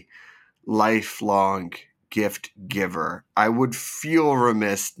a lifelong gift giver, I would feel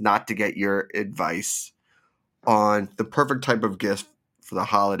remiss not to get your advice on the perfect type of gift for the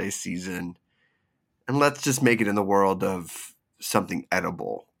holiday season. And let's just make it in the world of something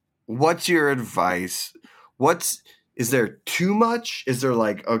edible. What's your advice? Is there too much? Is there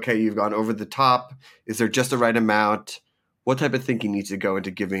like, okay, you've gone over the top? Is there just the right amount? What type of thinking needs to go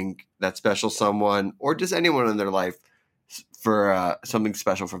into giving that special someone or just anyone in their life for something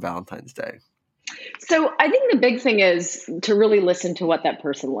special for Valentine's Day? So I think the big thing is to really listen to what that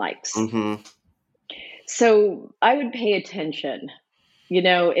person likes. Mm-hmm. So I would pay attention,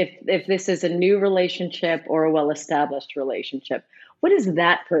 if this is a new relationship or a well-established relationship, what is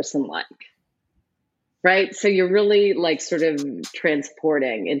that person like? Right? So you're really like sort of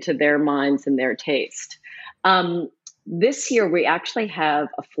transporting into their minds and their taste. Um, this year, we actually have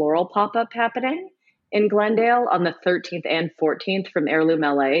a floral pop up happening in Glendale on the 13th and 14th from Heirloom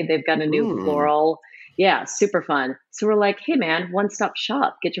LA. They've got a new Mm, floral. Yeah, super fun. So we're like, hey, man, one stop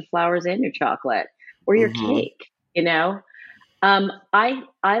shop. Get your flowers and your chocolate or your mm-hmm. cake, you know?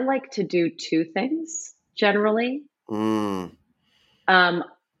 I like to do two things generally. Mm, Um,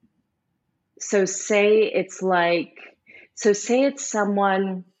 So say it's like, so say it's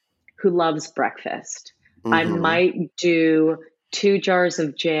someone who loves breakfast. I mm-hmm. might do 2 jars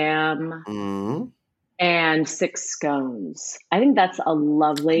of jam Mm. and 6 scones. I think that's a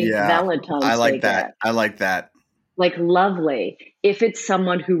lovely Yeah, I Valentine's Day like that. gift. I like that. Like lovely. If it's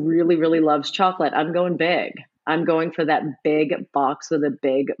someone who really, really loves chocolate, I'm going big. I'm going for that big box with a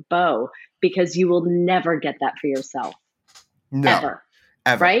big bow because you will never get that for yourself. No, Ever.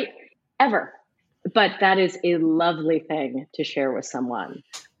 ever. Right? Ever. But that is a lovely thing to share with someone.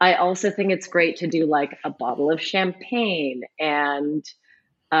 I also think it's great to do like a bottle of champagne and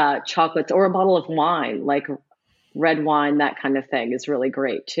chocolates or a bottle of wine, like red wine, that kind of thing is really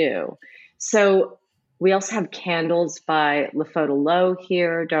great too. So we also have candles by La Photo Low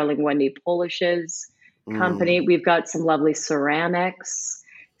here, Darling Wendy Polish's company. Mm, We've got some lovely ceramics.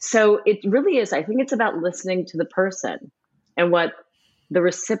 So it really is. I think it's about listening to the person and what the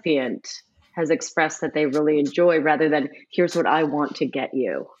recipient has expressed that they really enjoy, rather than here's what I want to get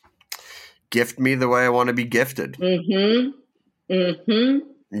you. Gift me the way I want to be gifted.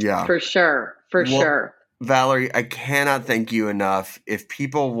 Yeah. For sure. For sure. Valerie, I cannot thank you enough. If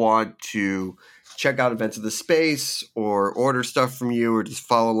people want to check out events of the space or order stuff from you or just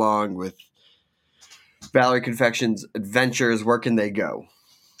follow along with Valerie Confections adventures, where can they go?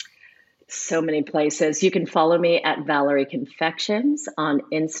 So many places. You can follow me at Valerie Confections on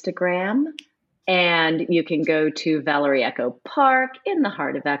Instagram, and you can go to Valerie Echo Park in the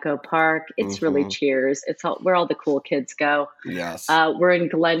heart of Echo Park. It's really cheers. It's where all the cool kids go. Yes. We're in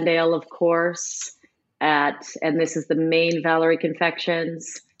Glendale, of course, and this is the main Valerie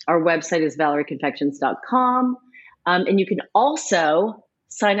Confections. Our website is valerieconfections.com. And you can also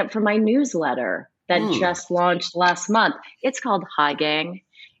sign up for my newsletter that just launched last month. It's called Hi Gang.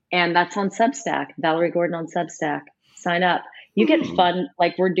 And that's on Substack, Valerie Gordon on Substack. Sign up. You get fun,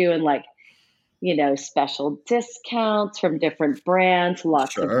 like we're doing special discounts from different brands,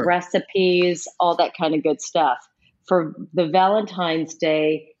 lots of recipes, all that kind of good stuff. For the Valentine's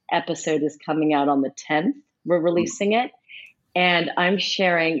Day episode is coming out on the 10th. We're releasing it. And I'm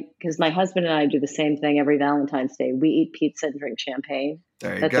sharing, because my husband and I do the same thing every Valentine's Day. We eat pizza and drink champagne.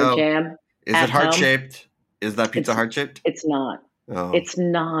 There you That's go. our jam. Is it heart-shaped? Is that pizza heart-shaped? It's not. Oh. It's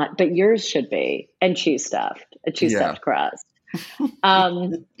not, but yours should be. And cheese stuffed, a cheese stuffed crust.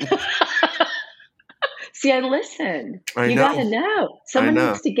 See, I listened. You got to know. Someone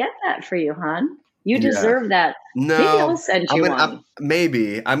needs to get that for you, hon. You deserve that. No, maybe I'll send you one.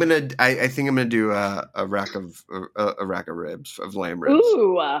 Maybe I think I'm gonna do a rack of ribs, of lamb ribs.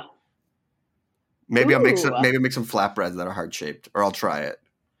 Ooh. Maybe I'll make some flatbreads that are heart shaped, or I'll try it.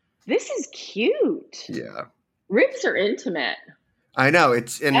 This is cute. Yeah. Ribs are intimate. I know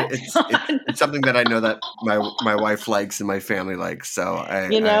it's something that I know that my wife likes and my family likes. So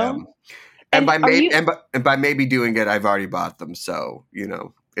by maybe doing it, I've already bought them. So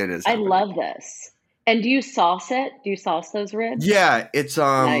it is. I love this. And do you sauce it? Do you sauce those ribs? Yeah, it's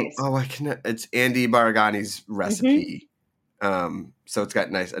nice. It's Andy Baragani's recipe. So it's got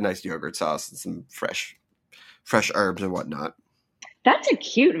a nice yogurt sauce and some fresh herbs and whatnot. That's a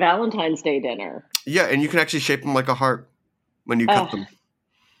cute Valentine's Day dinner. Yeah, and you can actually shape them like a heart when you cut them.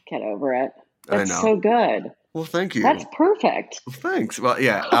 Get over it. That's I know. So good. Well, thank you. That's perfect. Thanks. Well,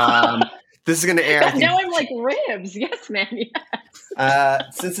 yeah. This is going to air. Now I'm like, ribs. Yes, man.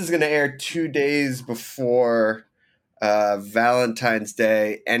 Yes. Since it's going to air 2 days before Valentine's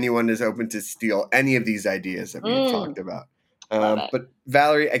Day, anyone is open to steal any of these ideas that we've talked about. But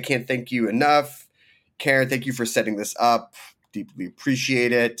Valerie, I can't thank you enough. Karen, thank you for setting this up. Deeply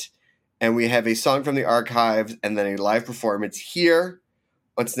appreciate it. And we have a song from the archives and then a live performance here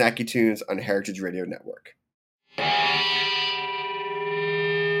on Snacky Tunes on Heritage Radio Network.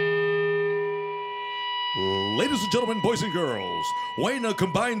 Ladies and gentlemen, boys and girls, weighing a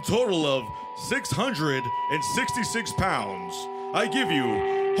combined total of 666 pounds, I give you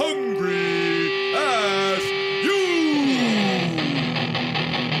Hungry As You!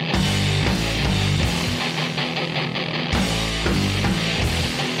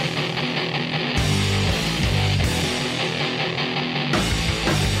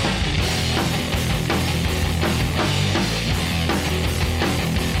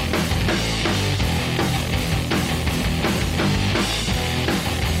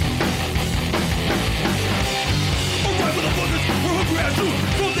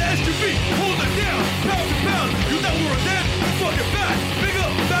 From the SUV, hold it down, pound to pound.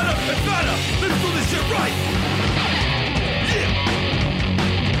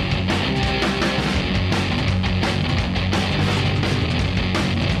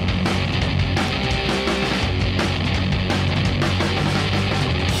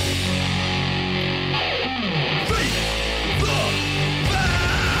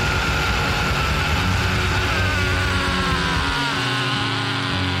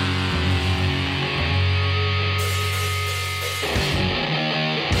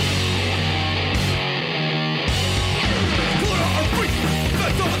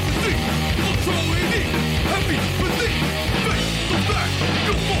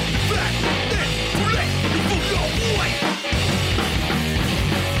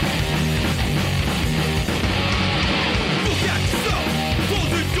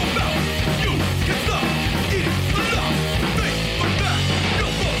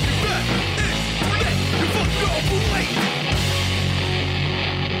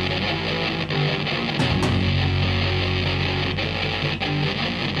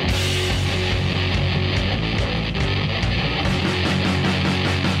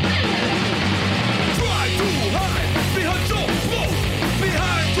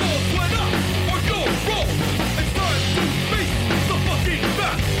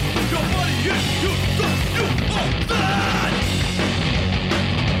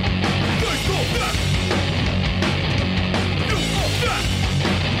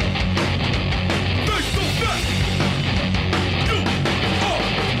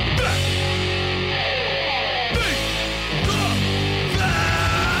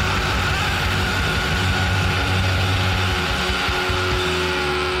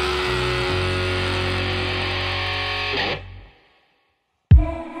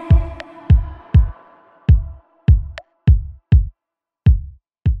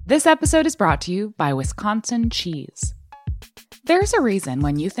 This episode is brought to you by Wisconsin Cheese. There's a reason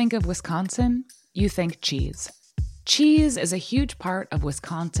when you think of Wisconsin, you think cheese. Cheese is a huge part of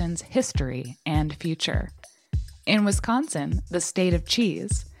Wisconsin's history and future. In Wisconsin, the state of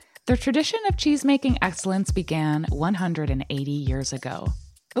cheese, the tradition of cheese-making excellence began 180 years ago,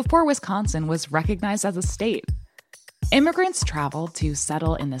 before Wisconsin was recognized as a state. Immigrants traveled to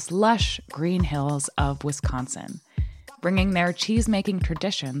settle in this lush green hills of Wisconsin, bringing their cheese-making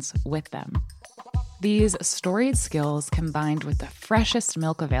traditions with them. These storied skills, combined with the freshest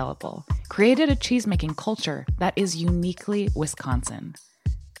milk available, created a cheese-making culture that is uniquely Wisconsin.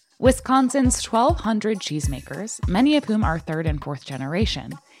 Wisconsin's 1,200 cheesemakers, many of whom are third and fourth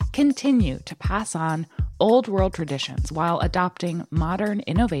generation, continue to pass on old world traditions while adopting modern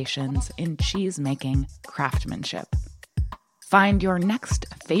innovations in cheese-making craftsmanship. Find your next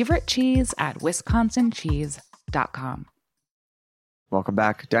favorite cheese at wisconsincheese.com. Welcome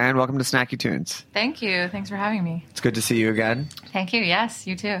back. Diane, welcome to Snacky Tunes. Thank you. Thanks for having me. It's good to see you again. Thank you. Yes,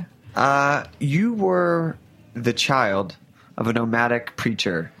 you too. You were the child of a nomadic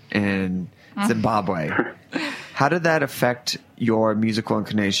preacher in Zimbabwe. How did that affect your musical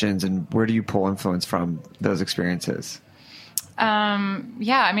inclinations, and where do you pull influence from those experiences?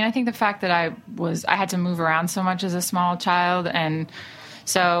 I think the fact that I had to move around so much as a small child, and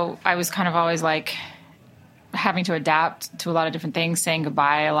so I was kind of always like having to adapt to a lot of different things, saying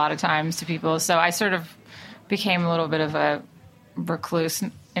goodbye a lot of times to people. So I sort of became a little bit of a recluse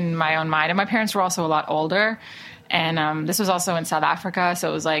in my own mind. And my parents were also a lot older. And this was also in South Africa. So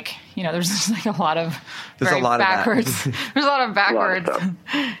it was like, there's just like a lot of backwards. There's a lot of backwards.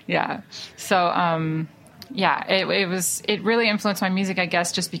 Yeah. So, it really influenced my music, I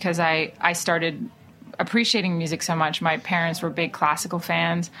guess, just because I started appreciating music so much. My parents were big classical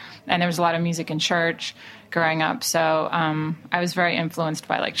fans, and there was a lot of music in church growing up. So I was very influenced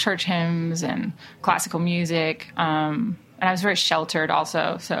by like church hymns and classical music. And I was very sheltered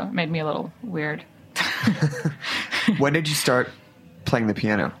also, so it made me a little weird. When did you start playing the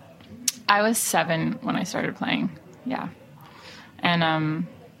piano? I was 7 when I started playing. Yeah. And I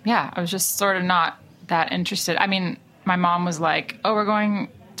was just sort of not that interested. I mean, my mom was like, "Oh, we're going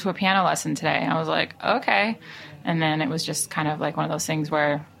to a piano lesson today." And I was like, "Okay." And then it was just kind of like one of those things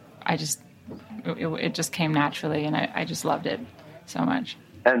where it just came naturally, and I just loved it so much.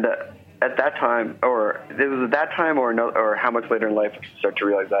 And at that time, or it was at that time, or how much later in life did you start to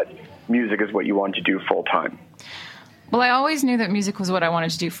realize that music is what you wanted to do full time? Well, I always knew that music was what I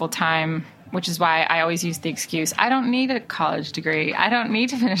wanted to do full time, which is why I always used the excuse, I don't need a college degree. I don't need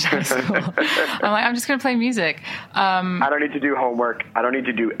to finish high school. I'm just going to play music. I don't need to do homework. I don't need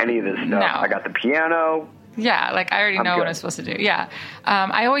to do any of this stuff. No. I got the piano. Yeah, like I already know what I'm supposed to do. Yeah.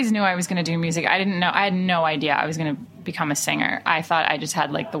 I always knew I was going to do music. I had no idea I was going to become a singer. I thought I just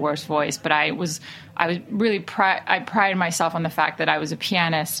had like the worst voice, but I pride myself on the fact that I was a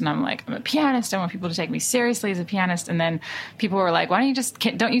pianist, and I'm like, I'm a pianist. I want people to take me seriously as a pianist. And then people were like, "Why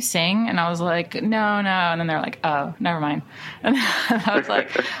don't you sing?" And I was like, no. And then they're like, "Oh, never mind." And I was like,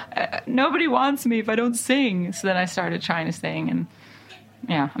 nobody wants me if I don't sing. So then I started trying to sing, and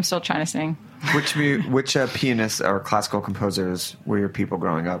yeah, I'm still trying to sing. Which pianists or classical composers were your people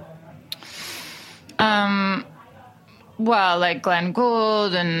growing up? Well, like Glenn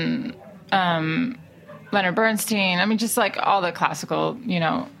Gould and Leonard Bernstein. I mean, just like all the classical,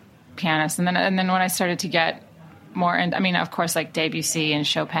 pianists. And then when I started to get more, and I mean, of course, like Debussy and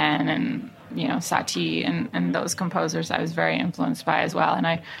Chopin and Satie and those composers, I was very influenced by as well. And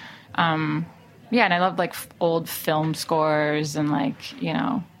and I loved like old film scores and like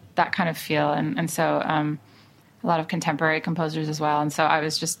that kind of feel. And so a lot of contemporary composers as well. And so I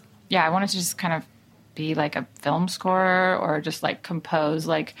was just I wanted to just kind of be like a film score or just like compose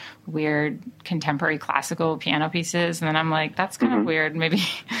like weird contemporary classical piano pieces. And then I'm like, that's kind of weird. Maybe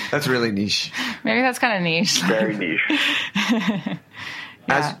that's really niche. Maybe that's kind of niche. Very niche.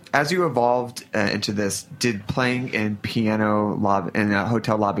 Yeah. As you evolved into this, did playing in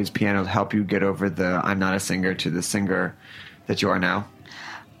hotel lobbies piano help you get over the I'm not a singer to the singer that you are now?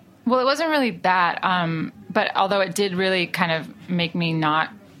 Well, it wasn't really that, but although it did really kind of make me not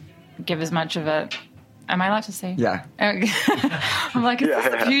give as much of a... Am I allowed to say? Yeah. I'm like, is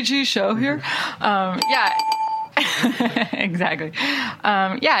this a PG show here? Yeah. Exactly.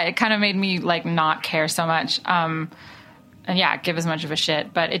 It kind of made me like not care so much. And give as much of a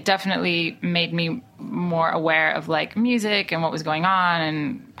shit. But it definitely made me more aware of like music and what was going on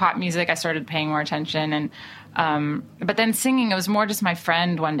and pop music. I started paying more attention, and But then singing, it was more just my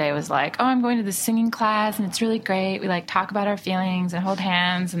friend one day was like, oh, I'm going to this singing class and it's really great. We like talk about our feelings and hold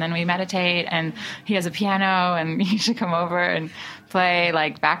hands and then we meditate, and he has a piano and you should come over and play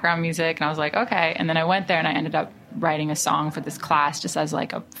like background music. And I was like, okay. And then I went there and I ended up writing a song for this class just as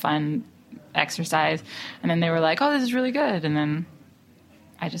like a fun exercise. And then they were like, oh, this is really good. And then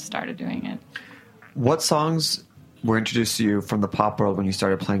I just started doing it. What songs were introduced to you from the pop world when you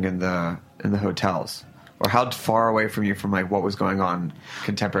started playing in the hotels? Or how far away from you from like what was going on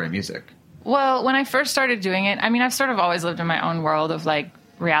contemporary music? Well, when I first started doing it, I mean, I've sort of always lived in my own world of like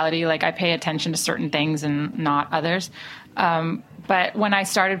reality. Like I pay attention to certain things and not others. But when I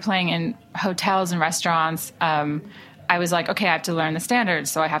started playing in hotels and restaurants, I was like, okay, I have to learn the standards.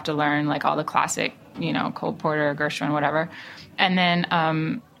 So I have to learn like all the classic, you know, Cole Porter, Gershwin, whatever. And then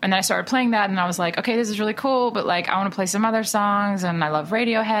I started playing that, and I was like, okay, this is really cool, but like I want to play some other songs, and I love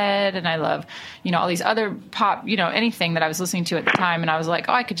Radiohead, and I love, you know, all these other pop, you know, anything that I was listening to at the time. And I was like,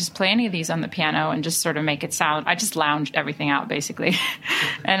 oh, I could just play any of these on the piano and just sort of make it sound. I just lounged everything out basically.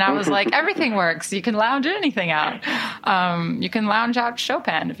 And I was like, everything works. You can lounge anything out. You can lounge out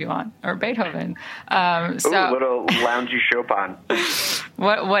Chopin if you want, or Beethoven. Ooh, little loungy Chopin.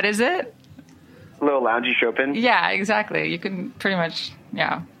 What is it? A little loungy Chopin. Yeah, exactly. You can pretty much,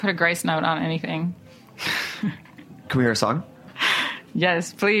 put a grace note on anything. Can we hear a song?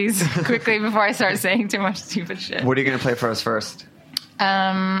 Yes, please. Quickly before I start saying too much stupid shit. What are you going to play for us first?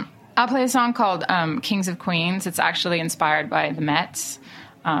 I'll play a song called Kings of Queens. It's actually inspired by the Mets,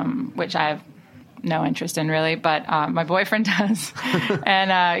 which I have no interest in really, but my boyfriend does.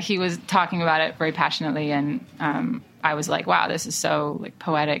 And he was talking about it very passionately, and I was like, wow, this is so like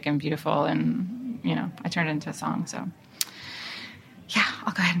poetic and beautiful, and you know, I turned it into a song. So yeah,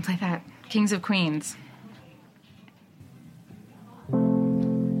 I'll go ahead and play that. Kings of Queens.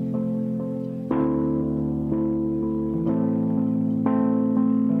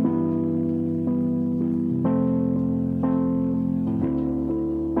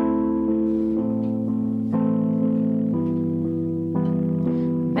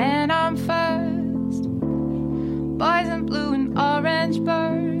 Man, I'm first. Boys in blue and orange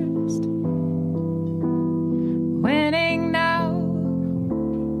burst. Winning now.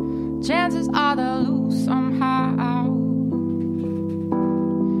 Chances are they'll lose somehow.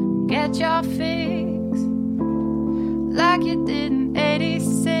 Get your fix like you did in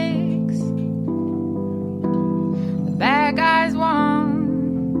 86. The bad guys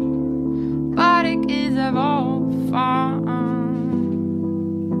won, body kids have all fun.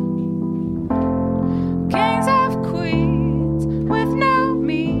 Kings of queens with no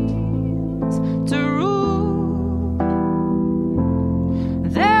means to rule.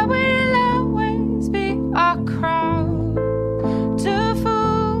 There will always be a crowd to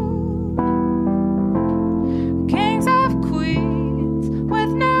fool. Kings of queens with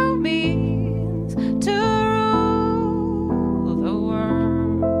no means to rule the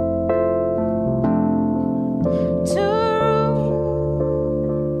world. To rule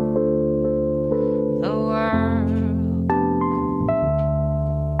the world.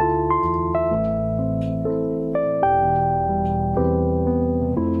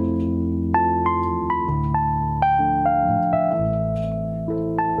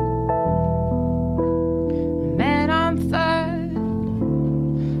 Man on third,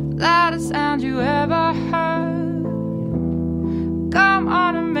 loudest sound you ever heard. Come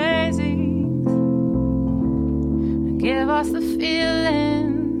on, amazing. Give us the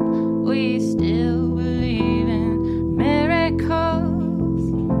feeling we still believe in miracles.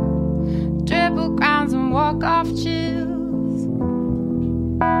 Triple crowns and walk-off chills.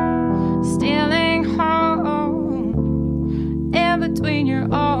 Stealing home in between you're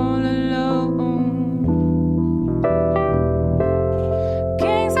all alone.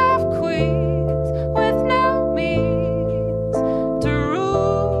 Kings of queens with no means to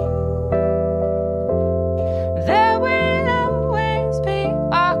rule. There will always be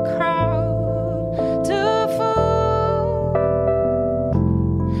a crowd to fool.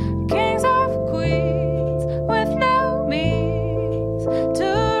 Kings of queens with no means to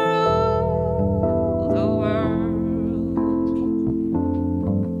rule the world.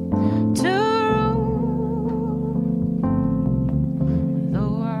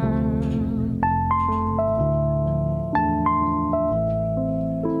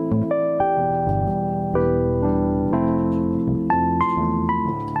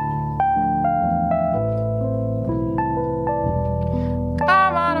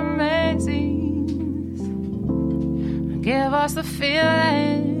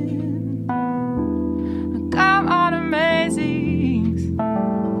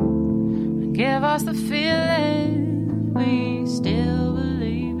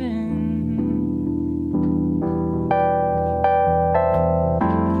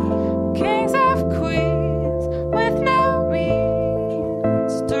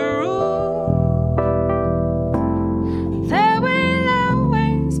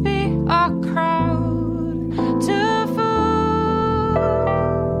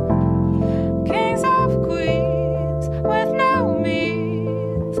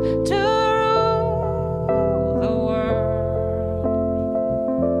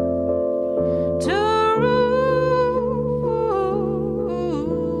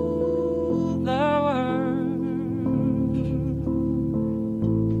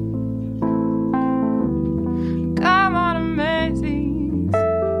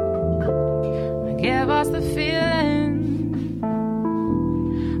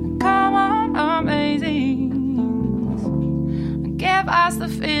 lost the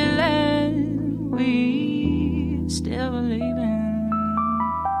feeling we still believe in.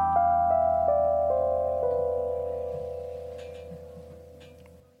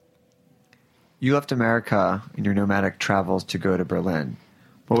 You left America in your nomadic travels to go to Berlin.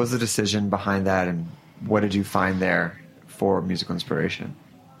 What was the decision behind that, and what did you find there for musical inspiration?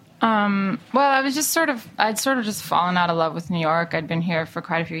 Well, I'd sort of just fallen out of love with New York. I'd been here for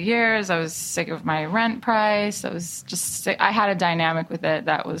quite a few years. I was sick of my rent price. I was just sick. I had a dynamic with it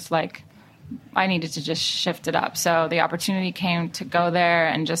that was like, I needed to just shift it up. So the opportunity came to go there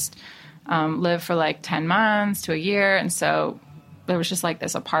and just live for like 10 months to a year. And so there was just like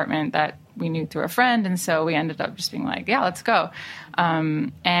this apartment that we knew through a friend. And so we ended up just being like, yeah, let's go.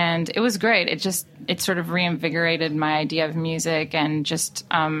 And it was great. It sort of reinvigorated my idea of music, and just,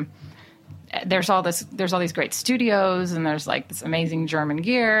 there's all these great studios, and there's like this amazing German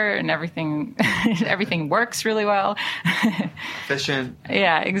gear, and everything works really well. Efficient.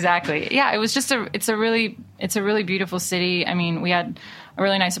 Yeah, exactly. Yeah, it was just it's a really beautiful city. I mean, we had a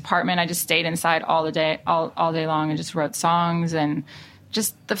really nice apartment. I just stayed inside all day long and just wrote songs, and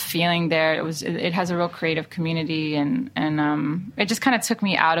just the feeling there. It has a real creative community, and it just kind of took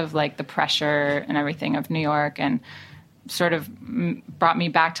me out of like the pressure and everything of New York, and sort of brought me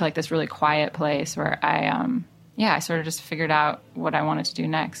back to like this really quiet place where I sort of just figured out what I wanted to do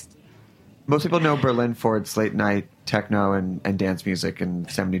next. Most people know Berlin for its late night techno and dance music and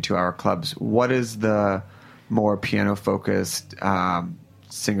 72-hour clubs. What is the more piano focused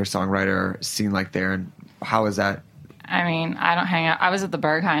singer-songwriter scene like there, and how is that? I mean, I don't hang out. I was at the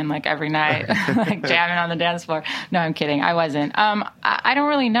Berghain like every night, like jamming on the dance floor. No, I'm kidding. I wasn't. I don't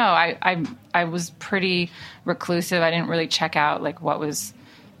really know. I was pretty reclusive. I didn't really check out like what was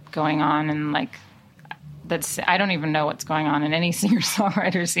going on, and like I don't even know what's going on in any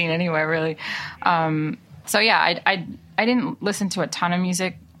singer-songwriter scene anywhere, really. So yeah, I didn't listen to a ton of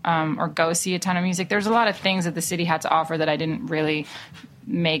music or go see a ton of music. There's a lot of things that the city had to offer that I didn't really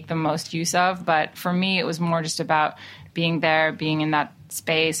make the most use of, but for me it was more just about being there, being in that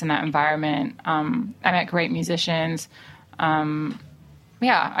space and that environment. I met great musicians.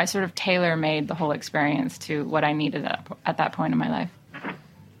 I sort of tailor-made the whole experience to what I needed at that point in my life.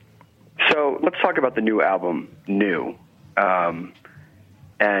 So let's talk about the new album, New, and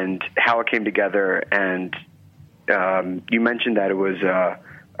how it came together. And you mentioned that it was a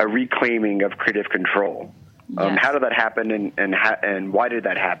reclaiming of creative control. Yes. How did that happen, and why did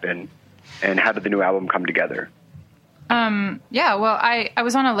that happen, and how did the new album come together? Well, I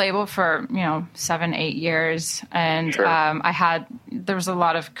was on a label for 7-8 years, and Sure. There was a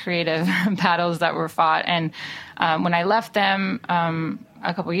lot of creative battles that were fought, and when I left them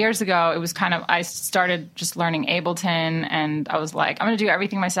a couple years ago, it was I started just learning Ableton, and I was like, I'm going to do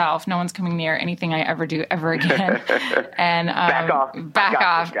everything myself. No one's coming near anything I ever do ever again. And back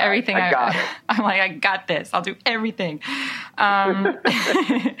off everything. I got it. I'm like, I got this. I'll do everything.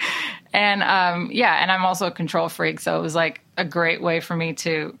 And I'm also a control freak, so it was like a great way for me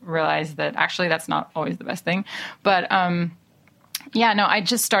to realize that actually that's not always the best thing. But I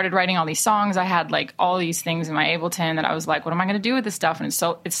just started writing all these songs. I had like all these things in my Ableton that I was like, what am I going to do with this stuff? And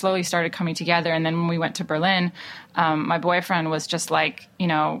so it slowly started coming together. And then when we went to Berlin, my boyfriend was just like,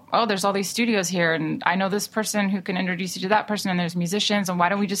 oh, there's all these studios here, and I know this person who can introduce you to that person, and there's musicians, and why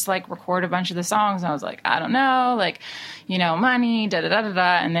don't we just like record a bunch of the songs? And I was like, I don't know, like, money, da da da da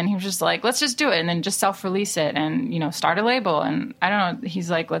da. And then he was just like, let's just do it, and then just self-release it, and start a label. And I don't know, he's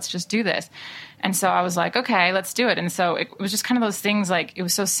like, let's just do this. And so I was like, okay, let's do it. And so it was just kind of those things, like, it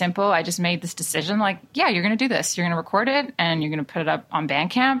was so simple. I just made this decision, like, yeah, you're going to do this. You're going to record it, and you're going to put it up on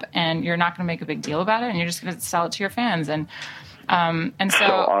Bandcamp, and you're not going to make a big deal about it, and you're just going to sell it to your fans. And so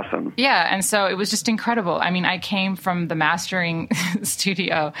awesome. Yeah. And so it was just incredible. I mean, I came from the mastering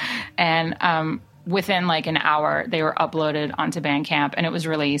studio, and within like an hour they were uploaded onto Bandcamp, and it was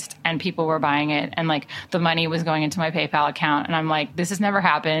released, and people were buying it, and like the money was going into my PayPal account, and I'm like, this has never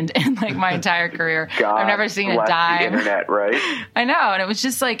happened in like my entire career. I've never seen a dime. The internet, right? I know. And it was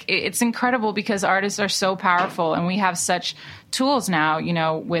just like, it's incredible because artists are so powerful, and we have such tools now,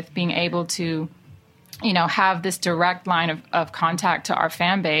 with being able to have this direct line of contact to our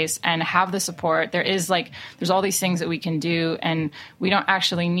fan base and have the support. There's all these things that we can do, and we don't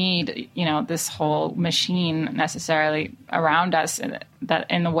actually need, this whole machine necessarily around us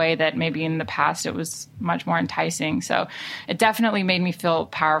in the way that maybe in the past it was much more enticing. So it definitely made me feel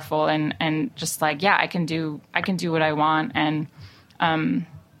powerful and just like, yeah, I can do what I want. And,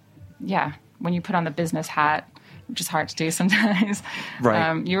 when you put on the business hat, which is hard to do sometimes.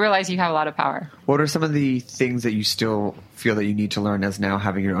 Right. You realize you have a lot of power. What are some of the things that you still feel that you need to learn as now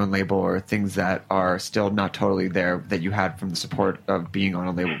having your own label, or things that are still not totally there that you had from the support of being on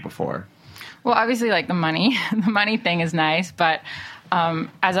a label before? Well, obviously, like the money thing is nice, but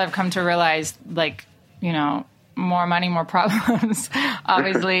as I've come to realize, like, you know, more money, more problems,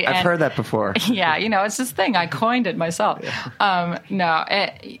 obviously. I've heard that before. Yeah, you know, it's this thing. I coined it myself. Yeah.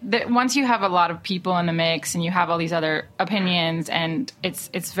 Once you have a lot of people in the mix and you have all these other opinions, and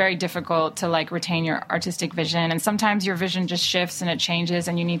it's very difficult to like retain your artistic vision. And sometimes your vision just shifts and it changes,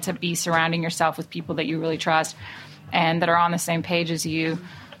 and you need to be surrounding yourself with people that you really trust and that are on the same page as you.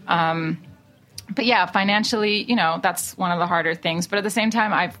 But yeah, financially, you know, that's one of the harder things. But at the same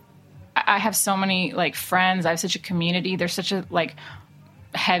time, I have so many like friends. I have such a community. There's such a like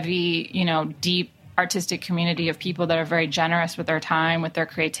heavy, you know, deep artistic community of people that are very generous with their time, with their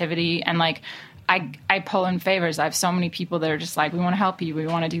creativity. And like, I pull in favors. I have so many people that are just like, we want to help you. We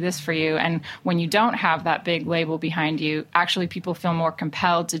want to do this for you. And when you don't have that big label behind you, actually people feel more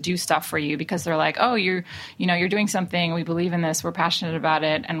compelled to do stuff for you because they're like, oh, you're doing something. We believe in this. We're passionate about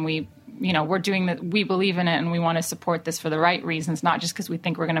it. And we're doing that. We believe in it, and we want to support this for the right reasons, not just because we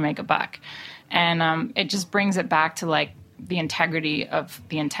think we're going to make a buck. And it just brings it back to like the integrity of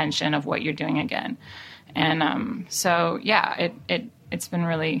the intention of what you're doing again. And so yeah, it's been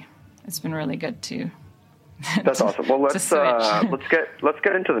really good to. That's awesome. Well, let's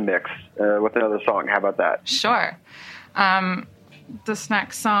get into the mix with another song. How about that? Sure. This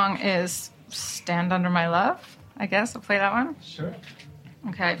next song is "Stand Under My Love." I guess I'll play that one. Sure.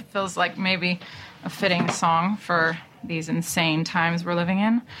 Okay, it feels like maybe a fitting song for these insane times we're living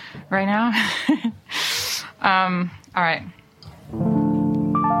in right now. All right.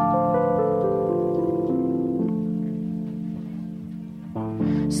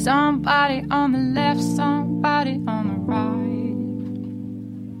 Somebody on the left, somebody on the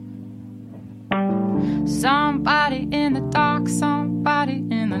right. Somebody in the dark, somebody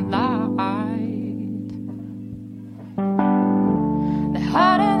in the light.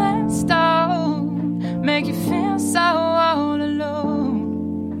 Harder than stone, make you feel so all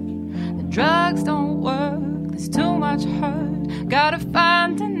alone. The drugs don't work, there's too much hurt. Gotta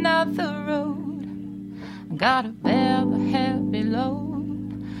find another road. Gotta bear the heavy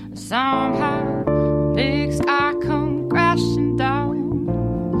load. Somehow, big sky come crashing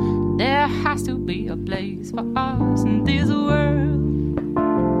down. There has to be a place for us in this world,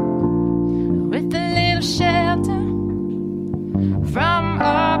 with a little shelter from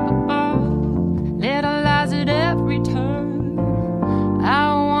up above, little lies at every turn.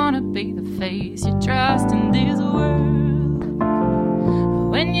 I wanna be the face you trust in this world.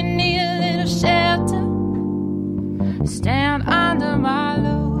 When you need a little shelter, stand under my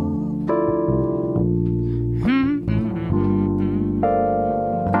love.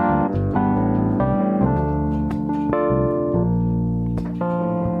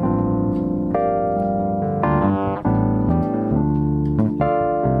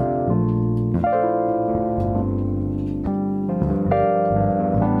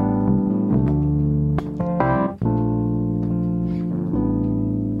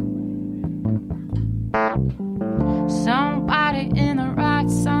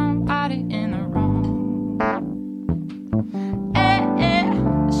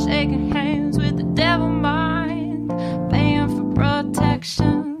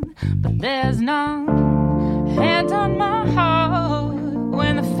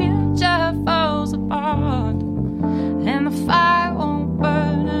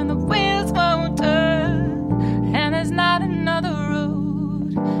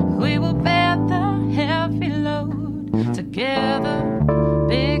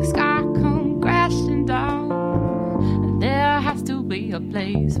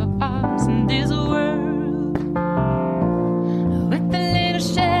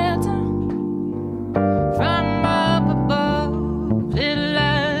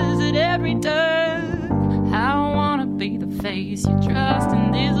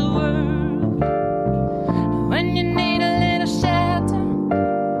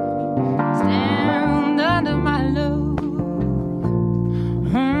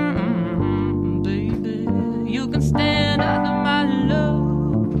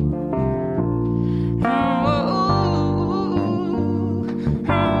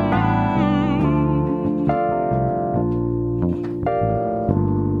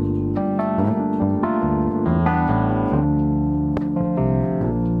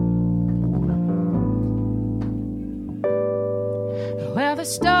 The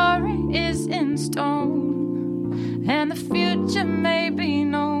story is in stone, and the future may be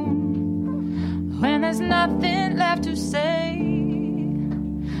known when there's nothing left to say.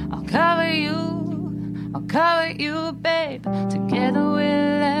 I'll cover you, babe. Together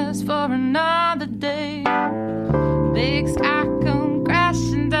we'll last for another day. Big sky come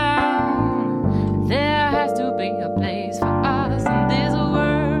crashing down. There has to be a place for us in this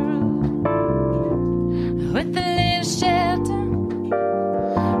world, with a little shelter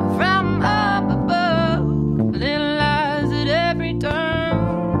from up above, little eyes at every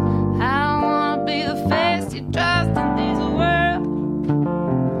turn. I wanna be the face you trust in this world.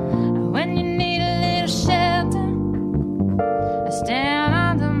 When you need a little shelter, I stand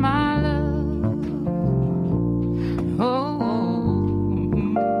under my love. Oh,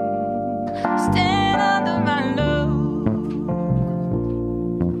 stand under my love.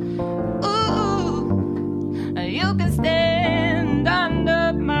 Ooh, you can stand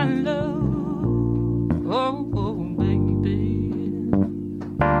under my love. Oh, baby.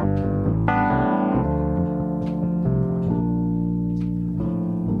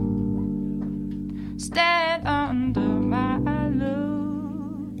 Stand under my love.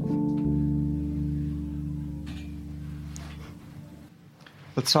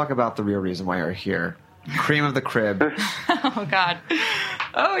 Let's talk about the real reason why you're here. Cream of the crib. Oh, God.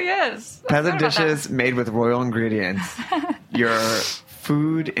 Oh, yes. Peasant What about dishes made with royal ingredients. Your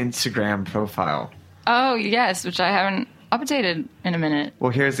food Instagram profile. Oh, yes, which I haven't updated in a minute.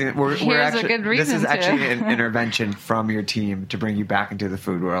 Well, we're Here's actually, a good this is reason to. actually an intervention from your team to bring you back into the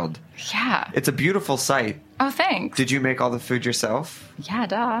food world. Yeah. It's a beautiful site. Oh, thanks. Did you make all the food yourself? Yeah,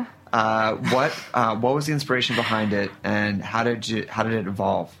 duh. What was the inspiration behind it, and how did it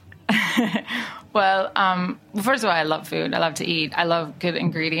evolve? Well, first of all, I love food. I love to eat. I love good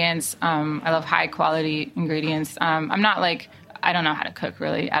ingredients. I love high quality ingredients. I'm not like, I don't know how to cook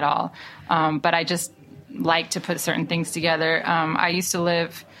really at all. But I just like to put certain things together. I used to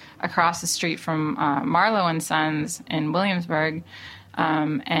live across the street from Marlowe and Sons in Williamsburg.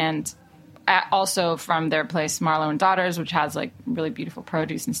 And also from their place, Marlowe and Daughters, which has like really beautiful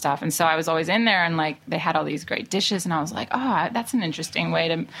produce and stuff. And so I was always in there, and like they had all these great dishes, and I was like, oh, that's an interesting way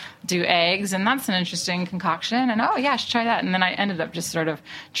to do eggs, and that's an interesting concoction, and oh yeah, I should try that. And then I ended up just sort of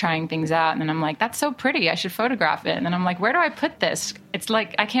trying things out, and then I'm like, that's so pretty, I should photograph it. And then I'm like, where do I put this? It's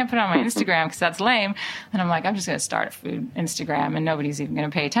like, I can't put it on my Instagram because that's lame. And I'm like, I'm just going to start a food Instagram, and nobody's even going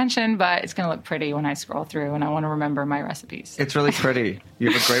to pay attention, but it's going to look pretty when I scroll through, and I want to remember my recipes. It's really pretty.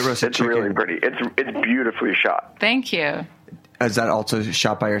 You have a great roasted chicken. It's really pretty. It's beautifully shot. Thank you. Is that also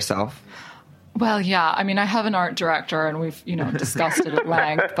shot by yourself? Well, yeah. I mean, I have an art director, and we've, discussed it at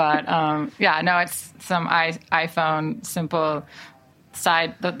length. But yeah, no, it's some iPhone simple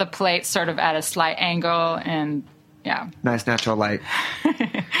side. The plate's sort of at a slight angle, and yeah, nice natural light.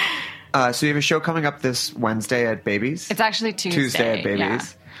 So you have a show coming up this Wednesday at Babies. It's actually Tuesday. Tuesday at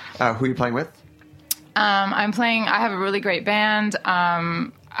Babies. Yeah. Who are you playing with? I have a really great band.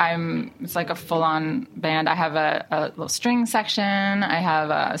 It's like a full-on band. I have a little string section. I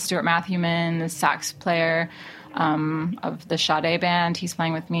have Stuart Matthewman, the sax player of the Sade band. He's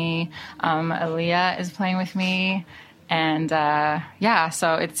playing with me. Aaliyah is playing with me. And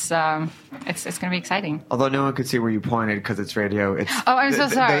so it's going to be exciting. Although no one could see where you pointed because it's radio. It's I'm so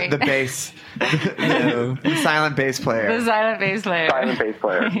sorry. The bass, the silent bass player. The silent bass player. Silent bass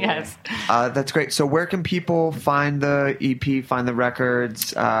player. Yes. That's great. So where can people find the EP, find the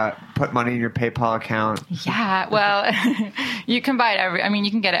records, put money in your PayPal account? Yeah, well, you can buy it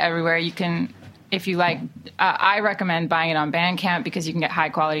you can get it everywhere. You can, if you like, I recommend buying it on Bandcamp because you can get high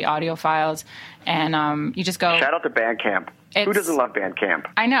quality audio files, and you just go. Shout out to Bandcamp. Who doesn't love Bandcamp?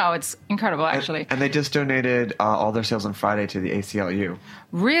 I know, it's incredible, actually. And they just donated all their sales on Friday to the ACLU.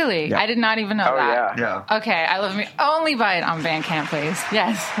 Really? Yeah. I did not even know that. Yeah. Okay, I love me. Only buy it on Bandcamp, please.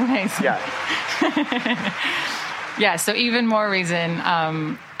 Yes, amazing. Yeah. Yeah, so even more reason,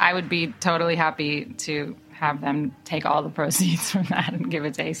 I would be totally happy to have them take all the proceeds from that and give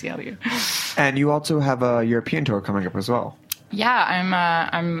it to ACLU. And you also have a European tour coming up as well. Yeah,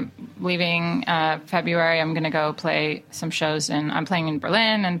 I'm leaving February. I'm going to go play some shows, and I'm playing in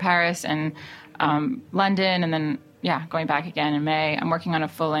Berlin and Paris and London, and then going back again in May. I'm working on a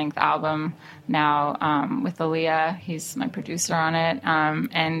full-length album now with Aaliyah. He's my producer on it,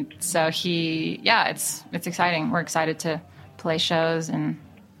 and so it's exciting. We're excited to play shows and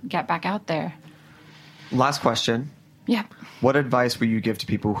get back out there. Last question. Yeah. What advice would you give to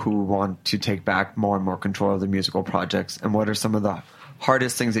people who want to take back more and more control of their musical projects? And what are some of the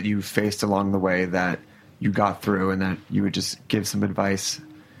hardest things that you faced along the way that you got through, and that you would just give some advice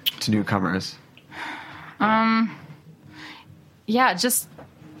to newcomers? Just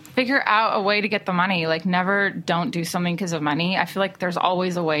figure out a way to get the money. Like, never don't do something because of money. I feel like there's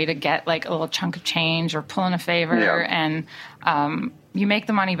always a way to get like a little chunk of change or pull in a favor, and you make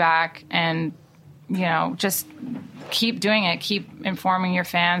the money back, and just keep doing it. Keep informing your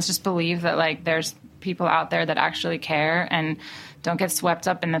fans. Just believe that like there's people out there that actually care, and don't get swept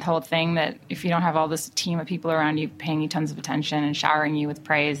up in the whole thing that if you don't have all this team of people around you paying you tons of attention and showering you with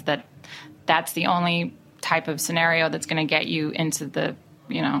praise, that's the only type of scenario that's going to get you into the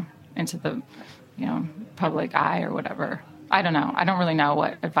public eye or whatever. I don't know. I don't really know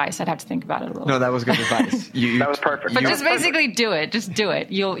what advice. I'd have to think about it a little. No, that was good advice. That was perfect. But just basically do it. Just do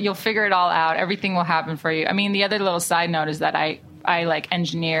it. You'll figure it all out. Everything will happen for you. I mean, the other little side note is that I like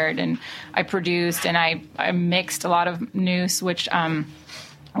engineered and I produced and I mixed a lot of noose, which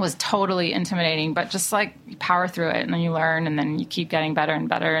was totally intimidating, but just like power through it, and then you learn, and then you keep getting better and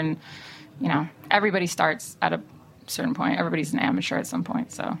better. And everybody starts at a certain point. Everybody's an amateur at some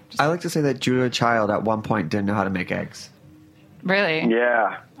point. So I like to say that Julia Child at one point didn't know how to make eggs. Really?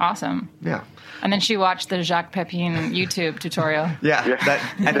 Yeah. Awesome. Yeah. And then she watched the Jacques Pepin YouTube tutorial. Yeah,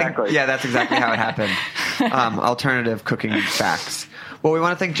 exactly. That's exactly how it happened. Alternative cooking facts. Well, we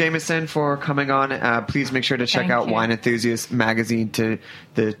want to thank Jameson for coming on. Please make sure to check out Wine Enthusiast magazine to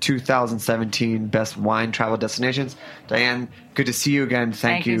the 2017 Best Wine Travel Destinations. Diane, good to see you again.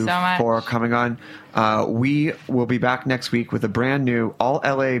 Thank you so much for coming on. We will be back next week with a brand new all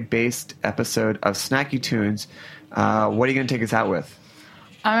LA-based episode of Snacky Tunes. What are you going to take us out with?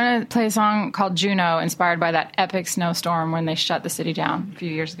 I'm going to play a song called Juno, inspired by that epic snowstorm when they shut the city down a few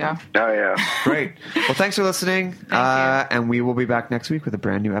years ago. Oh, yeah. Great. Well, thanks for listening. Thank you. And we will be back next week with a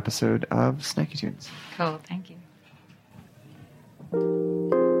brand new episode of Snacky Tunes. Cool. Thank you.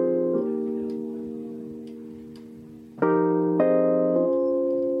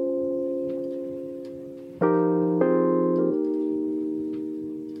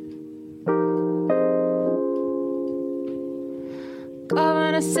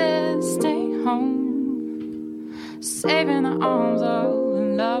 Governor says stay home, saving the arms of a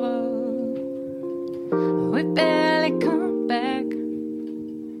lover. We barely come back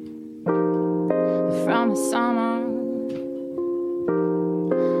from the summer.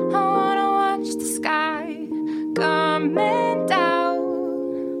 I wanna watch the sky coming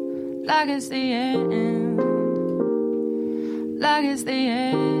down like it's the end, like it's the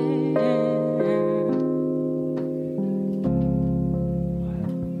end.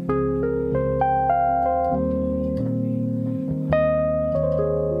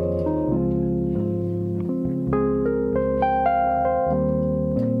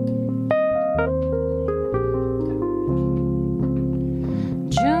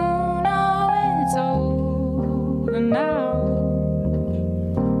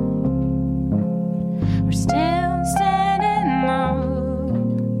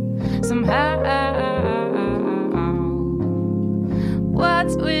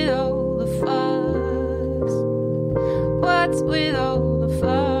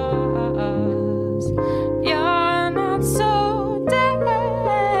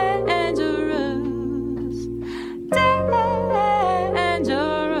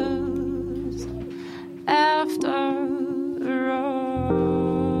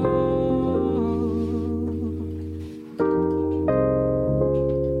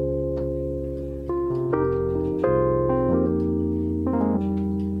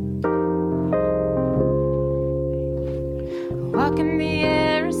 Walking the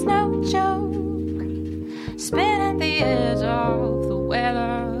air is no joke, spinning the edge of the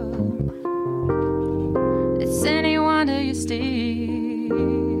weather. It's any wonder you stick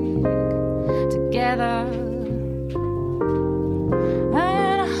together.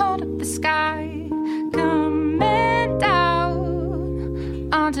 And I hold up the sky coming down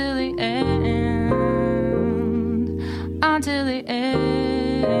until the end, until the end.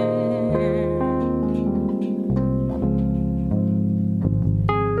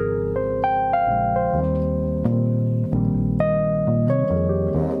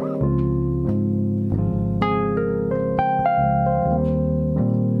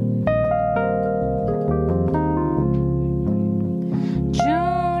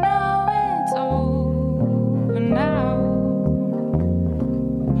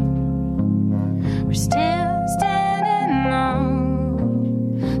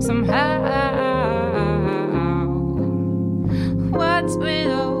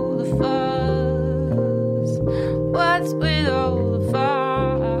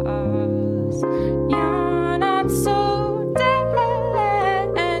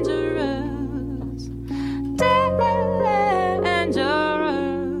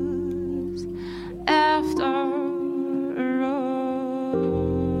 After all.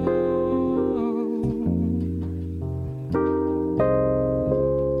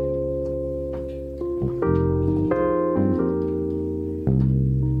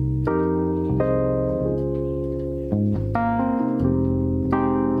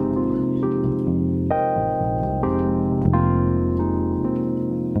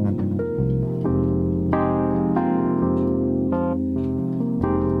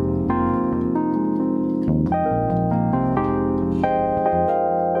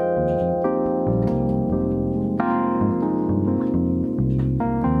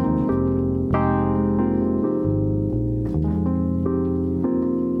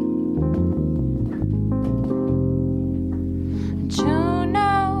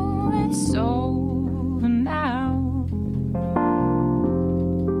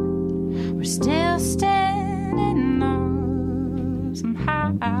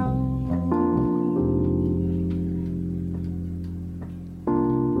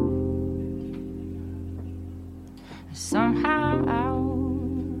 somehow.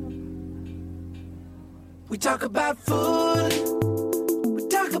 We talk about food, we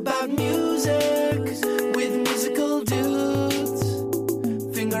talk about music with musical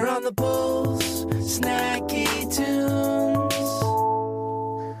dudes. Finger on the pulse, snacky tunes.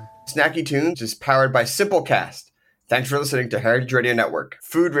 Snacky Tunes is powered by Simplecast. Thanks for listening to Heritage Radio Network,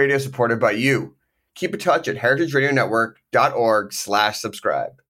 food radio supported by you. Keep in touch at heritageradionetwork.org/subscribe.